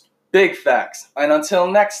iTunes. Big facts. And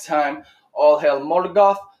until next time, all hail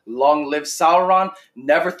Morgoth, long live Sauron,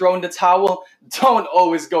 never throw in the towel, don't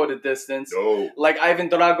always go the distance. No. Like Ivan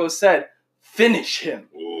Drago said, finish him.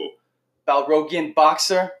 Oh. Balrogian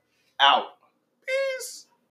Boxer, out.